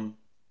from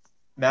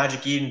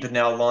Magic Eden to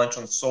now launch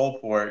on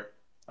Soulport.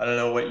 I don't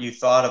know what you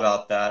thought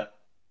about that.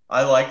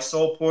 I like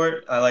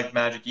Soulport. I like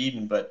Magic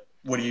Eden, but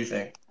what do you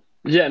think?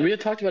 Yeah, and we had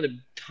talked about it a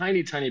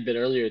tiny, tiny bit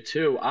earlier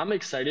too. I'm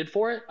excited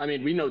for it. I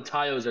mean, we know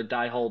Tyos are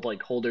die-hard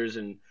like holders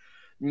and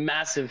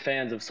massive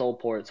fans of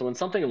Soulport. So when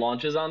something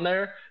launches on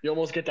there, you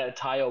almost get that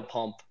Tayo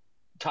pump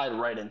tied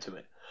right into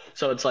it.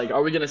 So it's like,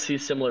 are we going to see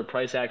similar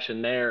price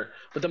action there?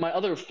 But then my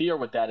other fear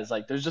with that is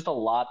like, there's just a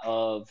lot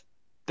of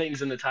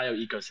things in the Tayo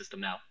ecosystem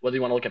now. Whether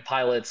you want to look at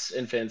pilots,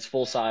 infants,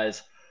 full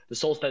size, the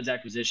Solstead's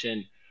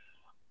acquisition,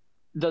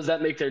 does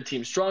that make their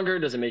team stronger?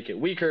 Does it make it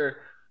weaker?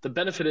 The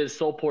benefit is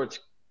Soulport's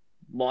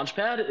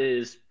Launchpad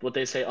is what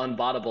they say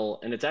unbottable,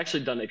 and it's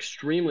actually done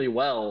extremely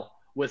well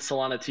with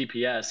Solana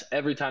TPS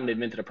every time they've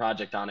minted a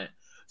project on it.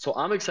 So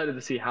I'm excited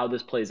to see how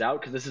this plays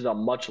out, because this is a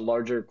much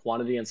larger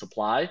quantity and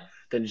supply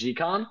than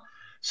GCon.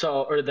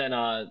 Or than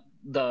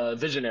the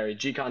Visionary.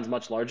 GCon's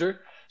much larger.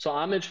 So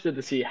I'm interested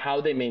to see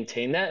how they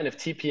maintain that, and if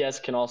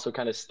TPS can also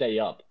kind of stay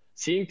up.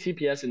 Seeing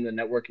TPS in the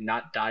network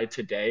not die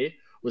today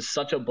was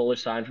such a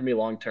bullish sign for me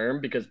long term,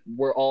 because we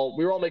were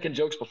all making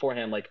jokes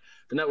beforehand, like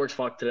the network's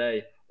fucked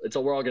today.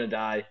 We're all gonna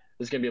die.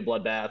 This is gonna be a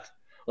bloodbath.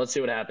 Let's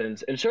see what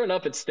happens. And sure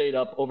enough, it stayed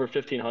up over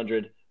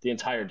 1,500 the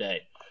entire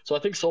day. So I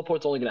think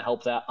Soulport's only gonna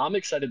help that. I'm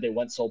excited they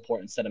went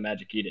Soulport instead of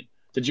Magic Eden.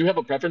 Did you have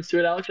a preference to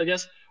it, Alex? I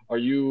guess. What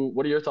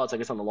are your thoughts? I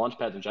guess on the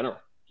launchpads in general.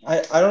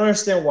 I don't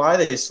understand why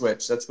they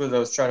switched. That's what I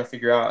was trying to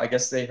figure out. I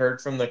guess they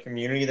heard from the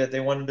community that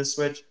they wanted to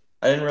switch.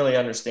 I didn't really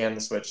understand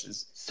the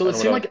switches. So it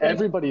seemed like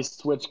everybody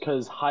switched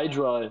because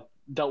Hydra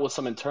dealt with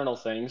some internal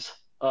things.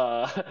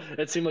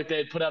 It seemed like they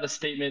had put out a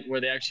statement where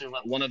they actually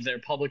let one of their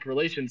public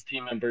relations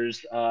team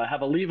members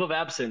have a leave of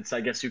absence,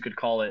 I guess you could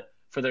call it,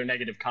 for their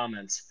negative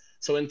comments.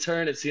 So in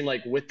turn, it seemed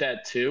like with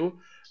that too,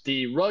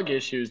 the rug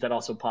issues that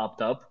also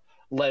popped up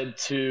led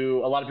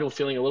to a lot of people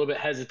feeling a little bit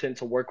hesitant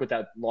to work with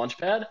that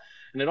launchpad.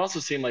 And it also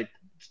seemed like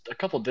a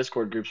couple of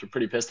Discord groups were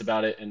pretty pissed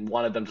about it and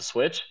wanted them to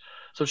switch.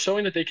 So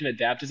showing that they can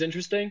adapt is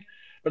interesting.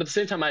 But at the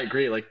same time, I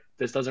agree. Like,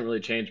 this doesn't really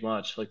change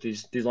much. Like,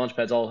 these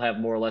launchpads all have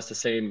more or less the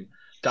same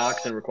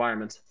docs and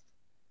requirements.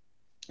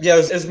 Yeah,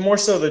 it was more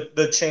so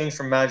the change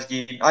from Magic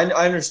Eden. I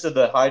understood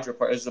the Hydra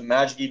part. It was the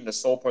Magic Eden to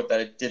Soulport that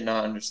I did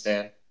not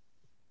understand.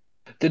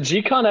 Did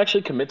GCon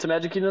actually commit to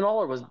Magic Eden at all,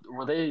 or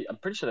were they? I'm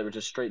pretty sure they were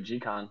just straight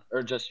GCon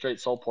or just straight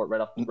Soulport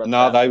right off.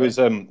 No, they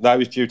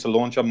was due to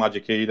launch on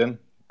Magic Eden,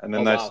 and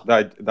then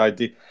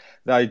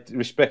they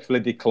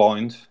respectfully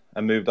declined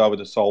and moved over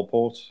to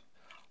Soulport.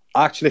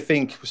 I actually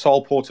think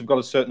Soulport have got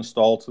a certain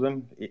style to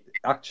them. It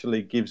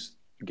actually gives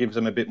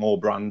them a bit more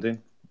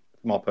branding.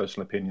 My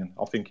personal opinion.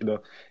 I think it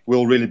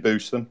will really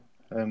boost them.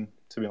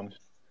 To be honest.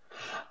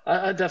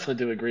 I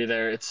definitely do agree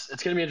there. It's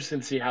going to be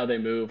interesting to see how they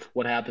move,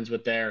 what happens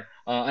with there.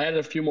 I added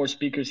a few more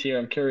speakers here.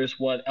 I'm curious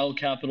what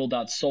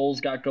lcapital.soul's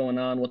got going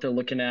on, what they're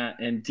looking at,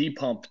 and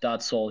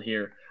dpump.soul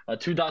here.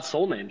 Two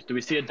 .soul names. Do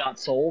we see a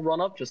 .soul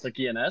run up just like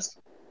ENS?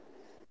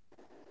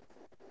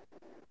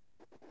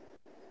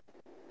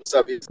 What's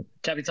up,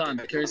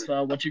 Capitan? Curious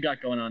what you got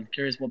going on.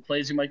 Curious what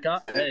plays you might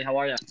got. Hey, how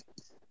are you?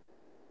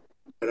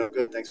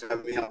 Good. Thanks for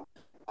having me on.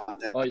 I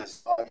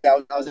was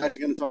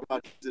actually going to talk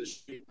about the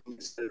street. I'm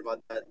excited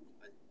about that.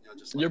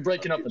 You're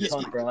breaking up a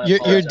ton, bro.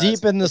 You're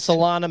deep in the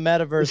Solana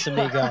metaverse,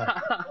 amigo.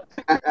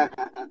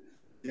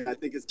 Yeah, I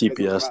think it's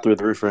TPS through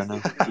the roof right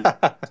now.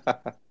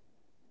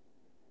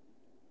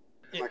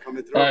 Am I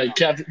coming through? All right,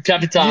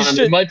 Capitan, You should-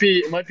 it might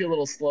be a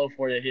little slow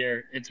for you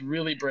here. It's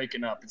really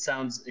breaking up. It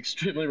sounds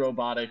extremely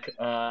robotic.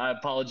 I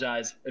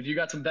apologize. If you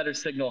got some better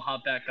signal,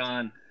 hop back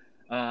on.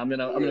 I'm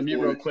gonna mute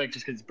real quick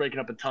just because it's breaking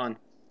up a ton.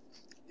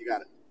 You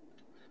got it.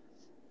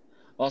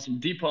 Awesome.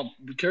 D-Pump,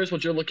 curious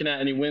what you're looking at.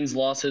 Any wins,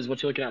 losses,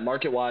 what you're looking at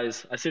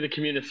market-wise. I see the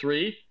Community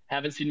 3.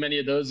 Haven't seen many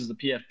of those as the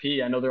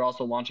PFP. I know they're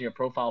also launching a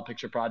profile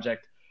picture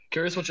project.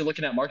 Curious what you're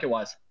looking at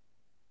market-wise.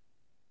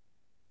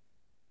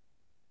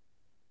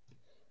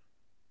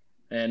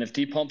 And if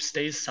D-Pump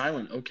stays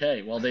silent,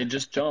 okay. Well, they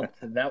just jumped.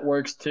 That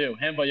works too.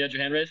 Hambo, you had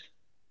your hand raised?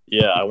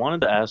 Yeah, I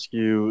wanted to ask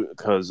you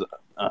because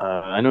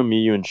I know me,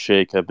 you, and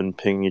Shake have been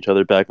pinging each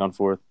other back and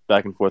forth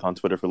on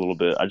Twitter for a little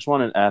bit. I just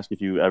wanted to ask if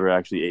you ever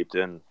actually aped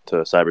in to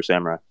Cyber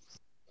Samurai.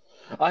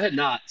 I had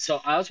not. So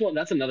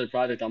that's another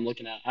project I'm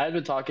looking at. I had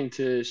been talking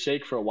to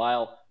Shake for a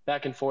while,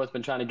 back and forth,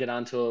 been trying to get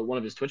onto one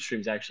of his Twitch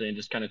streams actually, and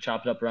just kind of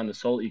chop it up around the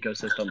Soul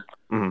ecosystem.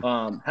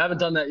 Mm-hmm. Haven't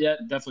done that yet.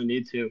 Definitely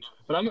need to.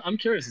 But I'm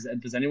curious.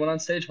 Does anyone on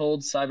stage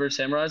hold Cyber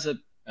Samurais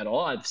at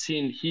all? I've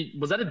seen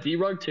was that a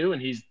D-Rug too,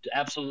 and he's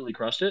absolutely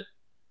crushed it.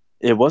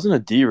 It wasn't a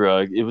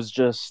D-Rug. It was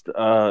just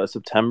a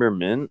September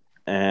mint,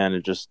 and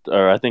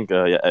I think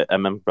MM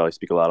can probably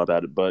speak a lot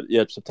about it. But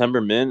yeah,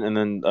 September mint, and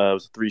then it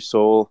was 3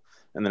 Soul,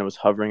 and then it was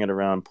hovering at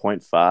around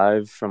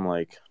 0.5 from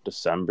like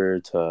December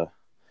to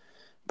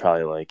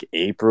probably like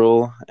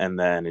April, and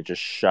then it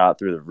just shot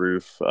through the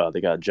roof.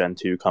 They got Gen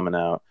 2 coming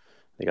out.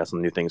 They got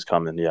some new things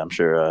coming. Yeah, I'm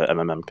sure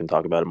MMM can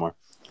talk about it more.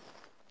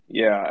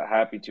 Yeah,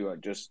 happy to.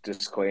 Just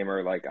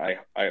disclaimer, like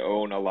I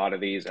own a lot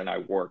of these and I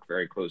work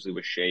very closely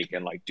with Shake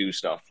and like do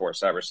stuff for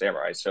Cyber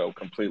Samurai, so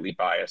completely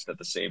biased at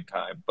the same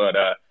time. But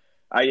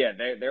yeah,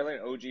 they're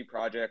like an OG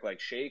project. Like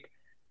Shake,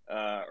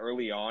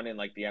 early on in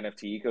like the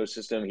NFT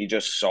ecosystem, he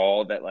just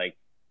saw that like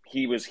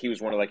he was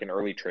one of like an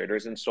early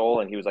traders in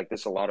Sol, and he was like, this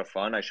is a lot of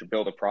fun. I should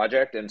build a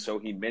project, and so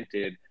he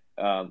minted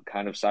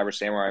kind of Cyber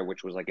Samurai,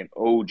 which was like an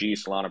OG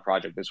Solana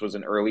project. This was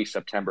an early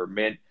September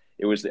mint.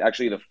 It was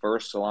actually the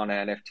first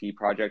Solana NFT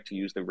project to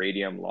use the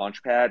Radium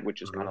Launchpad,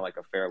 which is kind of like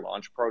a fair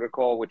launch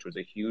protocol, which was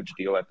a huge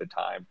deal at the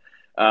time.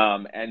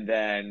 And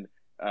then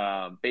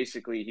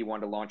basically he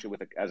wanted to launch it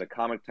as a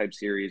comic type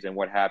series. And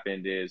what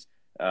happened is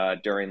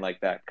during like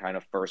that kind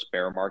of first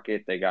bear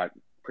market, they got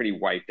pretty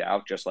wiped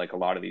out, just like a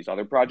lot of these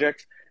other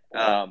projects.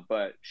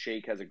 But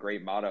Shake has a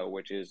great motto,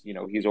 which is,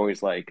 he's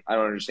always like, I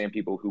don't understand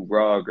people who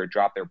rug or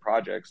drop their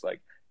projects.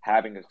 Like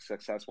having a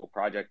successful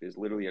project is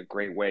literally a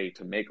great way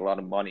to make a lot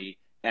of money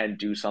and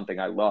do something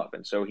I love.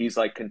 And so he's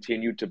like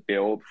continued to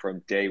build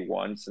from day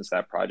one since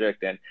that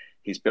project. And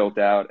he's built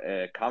out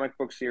a comic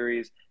book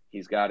series.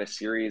 He's got a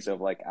series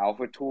of like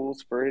alpha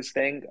tools for his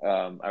thing.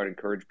 I would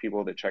encourage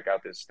people to check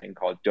out this thing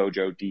called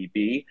Dojo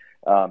DB.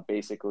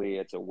 Basically,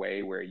 it's a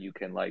way where you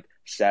can like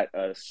set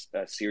a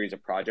series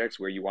of projects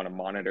where you want to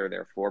monitor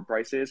their floor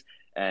prices,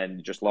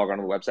 and just log on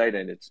to the website,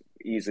 and it's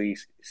easy,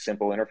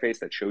 simple interface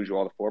that shows you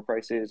all the floor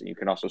prices. And you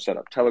can also set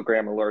up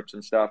Telegram alerts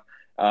and stuff.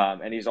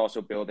 And he's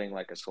also building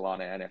like a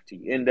Solana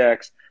NFT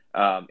index.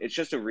 It's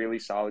just a really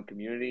solid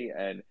community,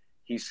 and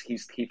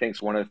he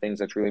thinks one of the things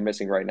that's really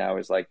missing right now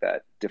is like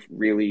that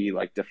really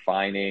like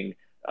defining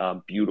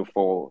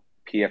beautiful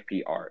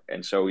PFP art.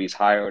 And so he's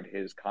hired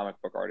his comic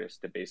book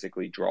artist to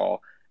basically draw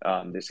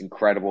this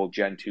incredible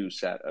Gen 2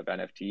 set of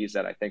NFTs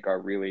that I think are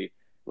really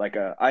like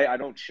I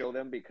don't show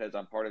them because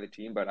I'm part of the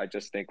team, but I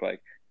just think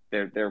like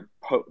they're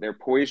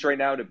poised right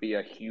now to be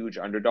a huge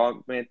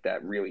underdog mint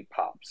that really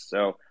pops.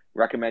 So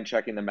recommend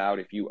checking them out.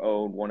 If you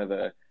own one of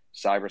the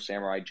Cyber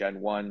Samurai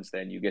Gen 1s,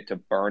 then you get to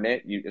burn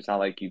it. It's not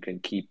like you can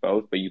keep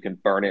both, but you can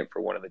burn it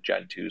for one of the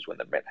Gen 2s when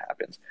the mint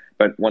happens.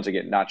 But once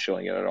again, not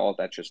showing it at all.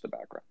 That's just the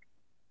background.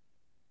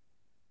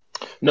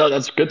 No,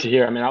 that's good to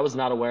hear. I mean, I was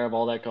not aware of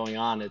all that going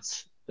on. It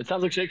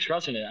sounds like Shake's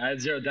crushing it. I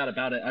had zero doubt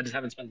about it. I just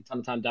haven't spent a ton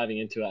of time diving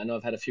into it. I know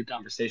I've had a few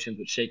conversations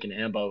with Shake and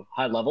Ambo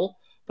high level,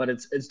 but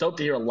it's dope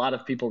to hear a lot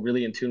of people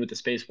really in tune with the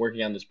space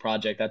working on this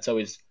project. That's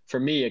always,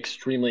 for me,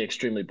 extremely,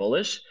 extremely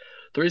bullish.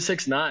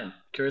 369,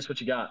 curious what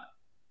you got.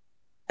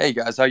 Hey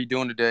guys, how you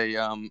doing today?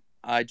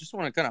 I just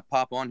want to kind of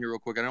pop on here real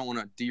quick. I don't want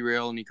to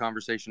derail any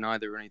conversation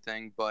either or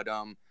anything, but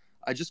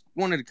I just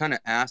wanted to kind of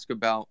ask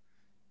about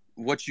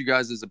what you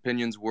guys'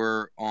 opinions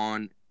were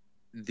on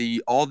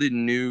all the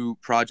new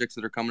projects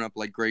that are coming up,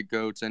 like Great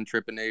Goats and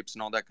Trippin' Apes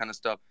and all that kind of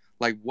stuff.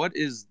 Like,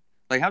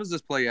 how does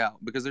this play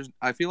out? Because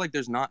I feel like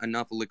there's not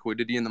enough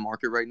liquidity in the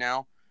market right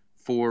now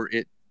for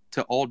it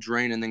to all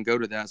drain and then go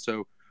to that.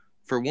 So,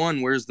 for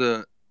one, where's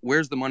the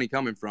money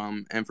coming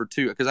from? And for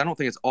two, because I don't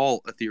think it's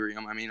all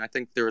Ethereum. I mean, I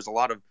think there is a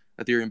lot of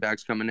Ethereum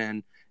bags coming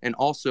in. And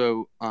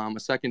also, a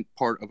second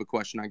part of a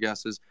question, I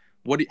guess, is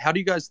how do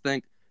you guys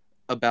think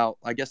about,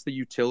 I guess, the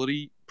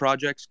utility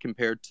projects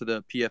compared to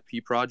the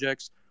PFP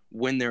projects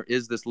when there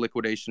is this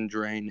liquidation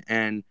drain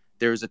and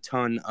there's a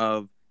ton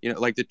of,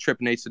 like the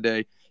Trippin' Apes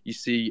today, you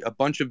see a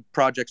bunch of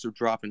projects are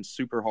dropping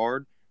super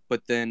hard,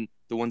 but then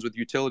the ones with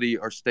utility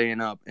are staying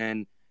up.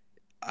 And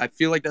I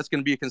feel like that's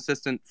going to be a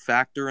consistent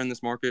factor in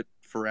this market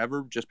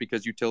forever, just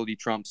because utility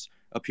trumps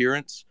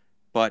appearance.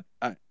 But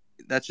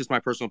that's just my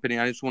personal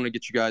opinion. I just want to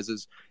get you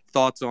guys'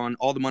 thoughts on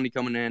all the money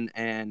coming in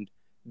and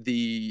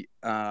the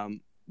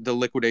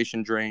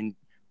liquidation drain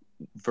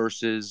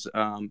versus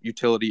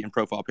utility and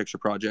profile picture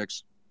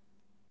projects.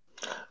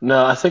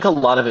 No, I think a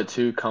lot of it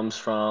too comes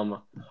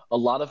from a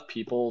lot of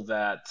people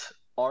that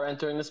are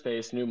entering the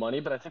space, new money,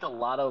 but I think a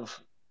lot of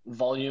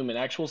volume and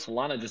actual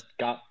Solana just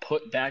got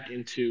put back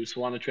into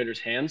Solana traders'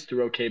 hands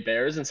through OK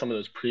Bears and some of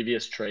those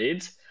previous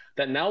trades.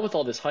 That now with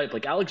all this hype,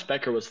 like Alex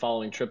Becker was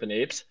following Trip and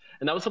Apes,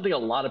 and that was something a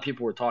lot of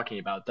people were talking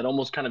about. That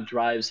almost kind of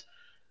drives,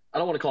 I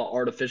don't want to call it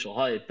artificial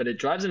hype, but it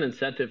drives an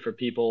incentive for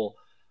people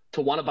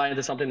to want to buy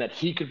into something that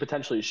he could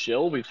potentially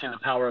shill. We've seen the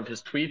power of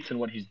his tweets and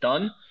what he's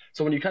done.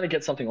 So when you kind of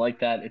get something like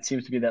that, it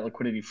seems to be that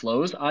liquidity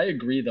flows. I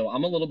agree, though.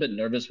 I'm a little bit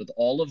nervous with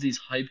all of these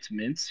hyped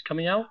mints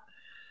coming out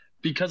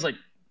because, like,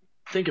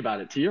 think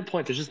about it. To your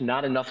point, there's just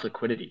not enough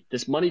liquidity.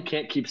 This money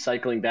can't keep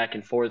cycling back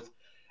and forth.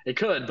 It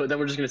could, but then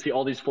we're just going to see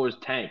all these floors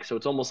tank. So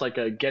it's almost like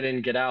a get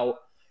in, get out,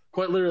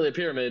 quite literally a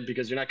pyramid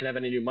because you're not going to have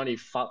any new money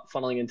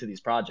funneling into these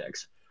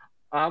projects.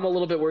 I'm a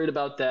little bit worried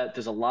about that.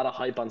 There's a lot of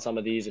hype on some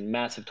of these and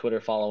massive Twitter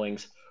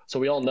followings. So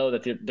we all know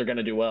that they're going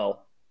to do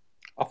well.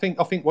 I think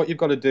what you've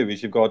got to do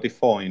is you've got to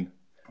define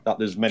that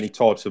there's many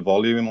types of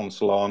volume on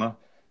Solana.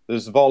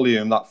 There's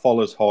volume that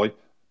follows hype,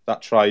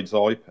 that trades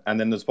hype, and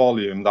then there's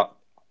volume that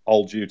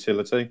holds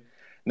utility.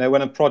 Now,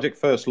 when a project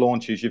first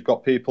launches, you've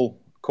got people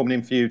coming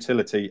in for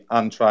utility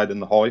and trading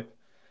the hype.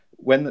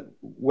 When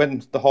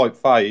the hype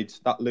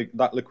fades,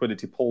 that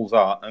liquidity pulls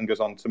out and goes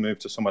on to move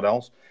to someone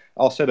else.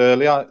 I said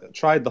earlier,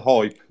 trade the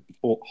hype,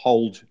 but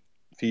hold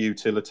for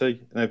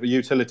utility. And if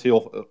utility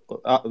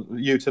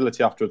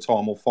after a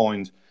time will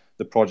find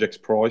the project's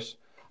price.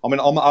 I mean,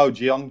 I'm an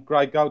OG on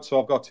Grey Goat, so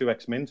I've got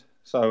 2x mint.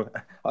 So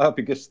I hope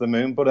it gets to the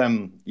moon. But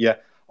yeah,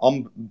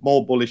 I'm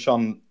more bullish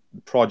on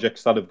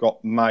projects that have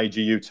got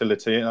major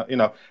utility,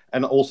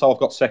 and also I've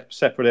got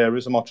separate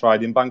areas of my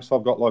trading bank. So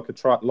I've got like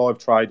a live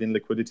trading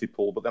liquidity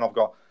pool, but then I've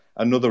got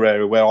another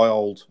area where I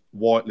hold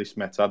whitelist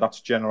meta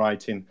that's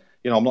generating.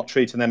 I'm not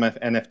treating them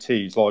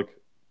NFTs like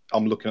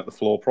I'm looking at the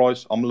floor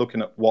price. I'm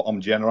looking at what I'm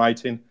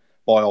generating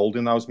by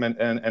holding those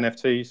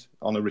NFTs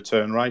on a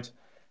return rate.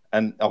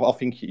 And I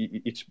think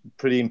it's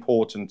pretty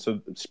important to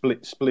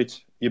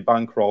split your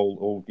bankroll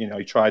or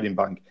your trading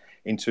bank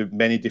into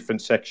many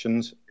different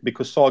sections,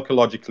 because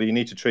psychologically you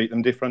need to treat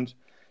them different.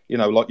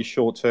 Like your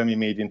short term, your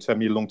medium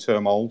term, your long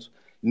term holds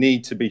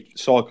need to be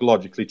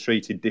psychologically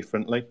treated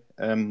differently.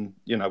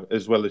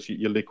 As well as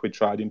your liquid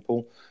trading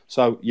pool.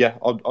 So yeah,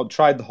 I'll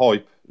trade the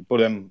hype, but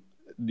the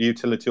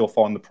utility will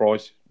find the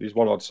price is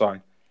what I'd say.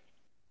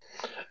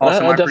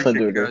 Awesome, I I definitely appreciate do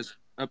you agree. guys.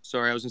 Oh,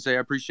 sorry, I was gonna say I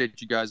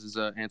appreciate you guys'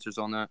 answers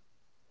on that.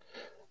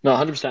 No,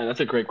 100%.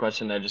 That's a great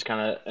question there. Just kind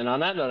of, and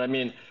on that note, I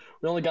mean,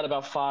 we only got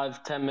about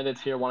 5-10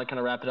 minutes here. Want to kind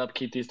of wrap it up,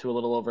 keep these to a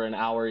little over an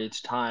hour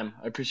each time.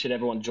 I appreciate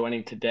everyone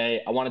joining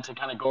today. I wanted to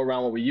kind of go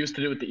around what we used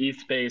to do with the ETH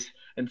space.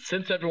 And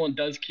since everyone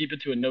does keep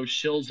it to a no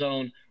shill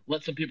zone,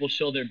 let some people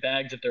shill their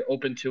bags if they're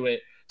open to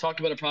it. Talk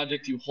about a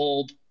project you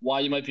hold,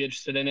 why you might be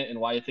interested in it, and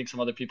why you think some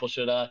other people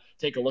should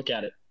take a look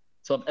at it.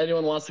 So if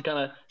anyone wants to kind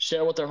of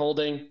share what they're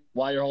holding,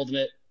 why you're holding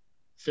it,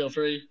 feel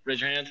free,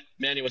 raise your hand.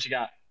 Manny, what you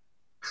got?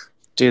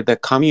 Dude, the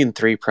Commune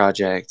 3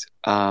 project,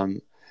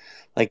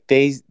 like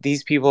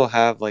these people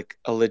have like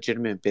a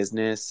legitimate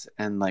business,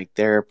 and like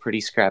they're a pretty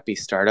scrappy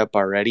startup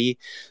already.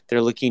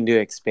 They're looking to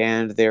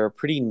expand. They're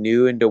pretty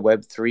new into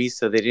Web3,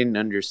 so they didn't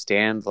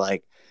understand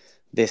like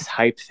this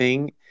hype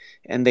thing,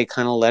 and they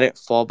kind of let it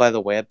fall by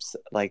the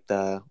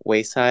the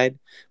wayside.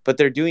 But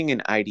they're doing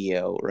an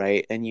IDO,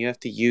 right? And you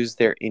have to use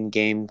their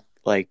in-game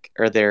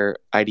or their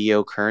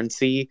IDO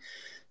currency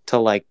to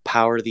like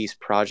power these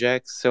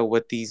projects. So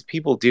what these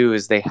people do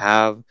is they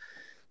have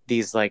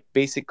these like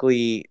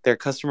basically their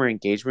customer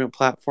engagement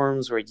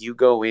platforms where you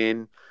go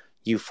in,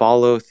 you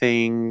follow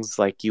things,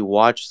 like you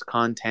watch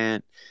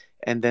content,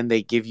 and then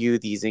they give you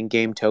these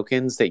in-game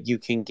tokens that you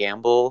can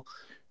gamble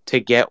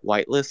to get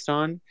whitelist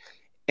on.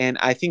 And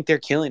I think they're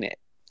killing it.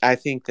 I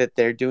think that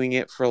they're doing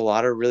it for a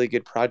lot of really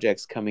good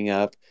projects coming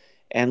up,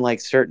 and like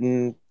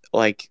certain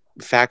like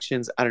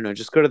factions. I don't know,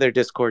 just go to their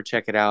Discord,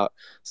 check it out.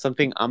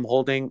 Something I'm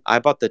holding, I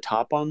bought the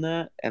top on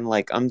that, and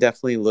like I'm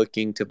definitely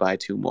looking to buy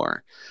 2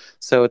 more.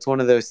 So it's one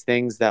of those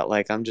things that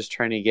like I'm just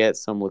trying to get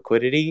some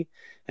liquidity,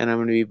 and I'm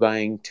going to be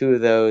buying 2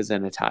 of those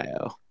and a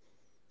Tayo.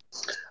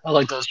 I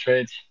like those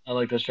trades. I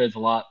like those trades a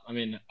lot. I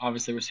mean,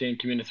 obviously, we're seeing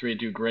Community 3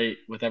 do great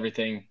with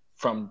everything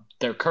from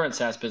their current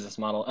SaaS business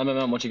model.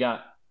 what you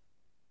got?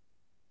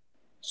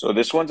 So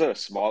this one's a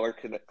smaller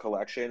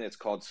collection. It's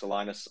called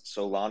Solana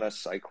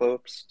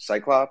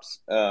Cyclops.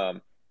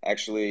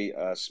 Actually,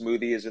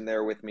 Smoothie is in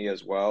there with me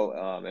as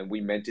well, and we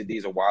minted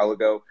these a while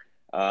ago.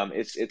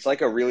 It's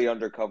like a really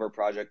undercover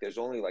project. There's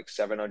only like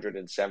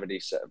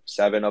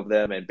 777 of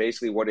them, and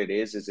basically what it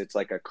is it's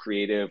like a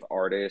creative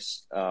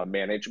artist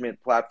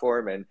management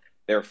platform. And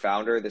their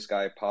founder, this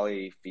guy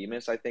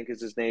Polyphemus, I think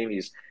is his name.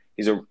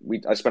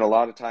 I spent a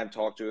lot of time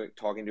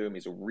talking to him.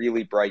 He's a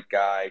really bright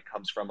guy,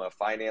 comes from a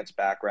finance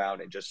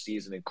background, and just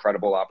sees an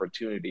incredible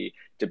opportunity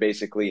to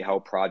basically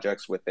help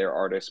projects with their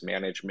artist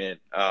management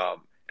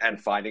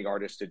and finding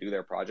artists to do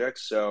their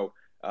projects. So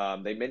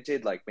they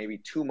minted like maybe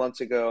 2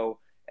 months ago,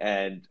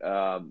 and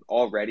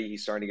already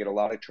he's starting to get a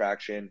lot of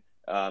traction.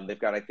 They've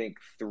got, I think,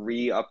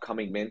 3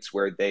 upcoming mints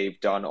where they've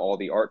done all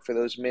the art for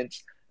those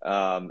mints,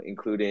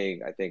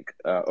 including, I think,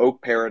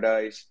 Oak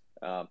Paradise,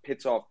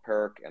 Pits Off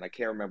Perk, and I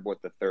can't remember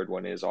what the third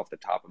one is off the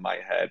top of my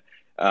head.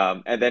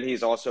 And then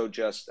he's also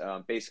just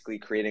basically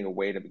creating a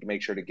way to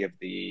make sure to give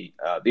the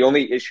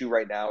only issue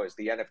right now is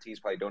the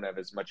NFTs probably don't have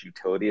as much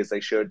utility as they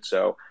should.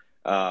 So,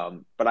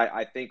 but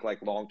I think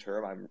like long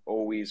term, I'm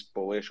always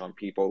bullish on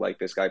people like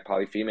this guy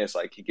Polyphemus.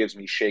 Like he gives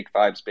me Shake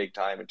vibes big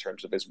time in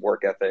terms of his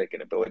work ethic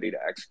and ability to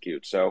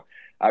execute. So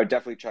I would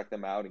definitely check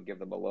them out and give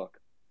them a look.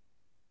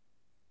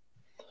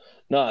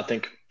 No, I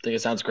think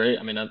it sounds great.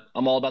 I mean,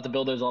 I'm all about the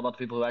builders, all about the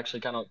people who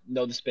actually kind of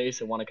know the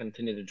space and want to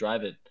continue to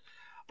drive it.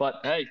 But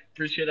hey,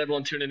 appreciate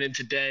everyone tuning in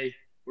today.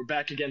 We're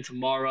back again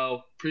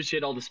tomorrow.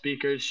 Appreciate all the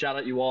speakers. Shout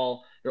out you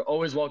all. You're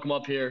always welcome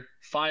up here.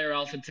 Fire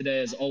Alpha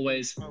today, as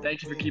always.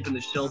 Thank you for keeping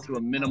the show to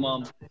a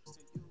minimum.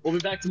 We'll be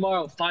back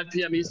tomorrow, 5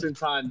 p.m. Eastern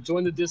time.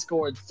 Join the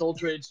Discord, Soul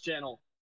Trades channel.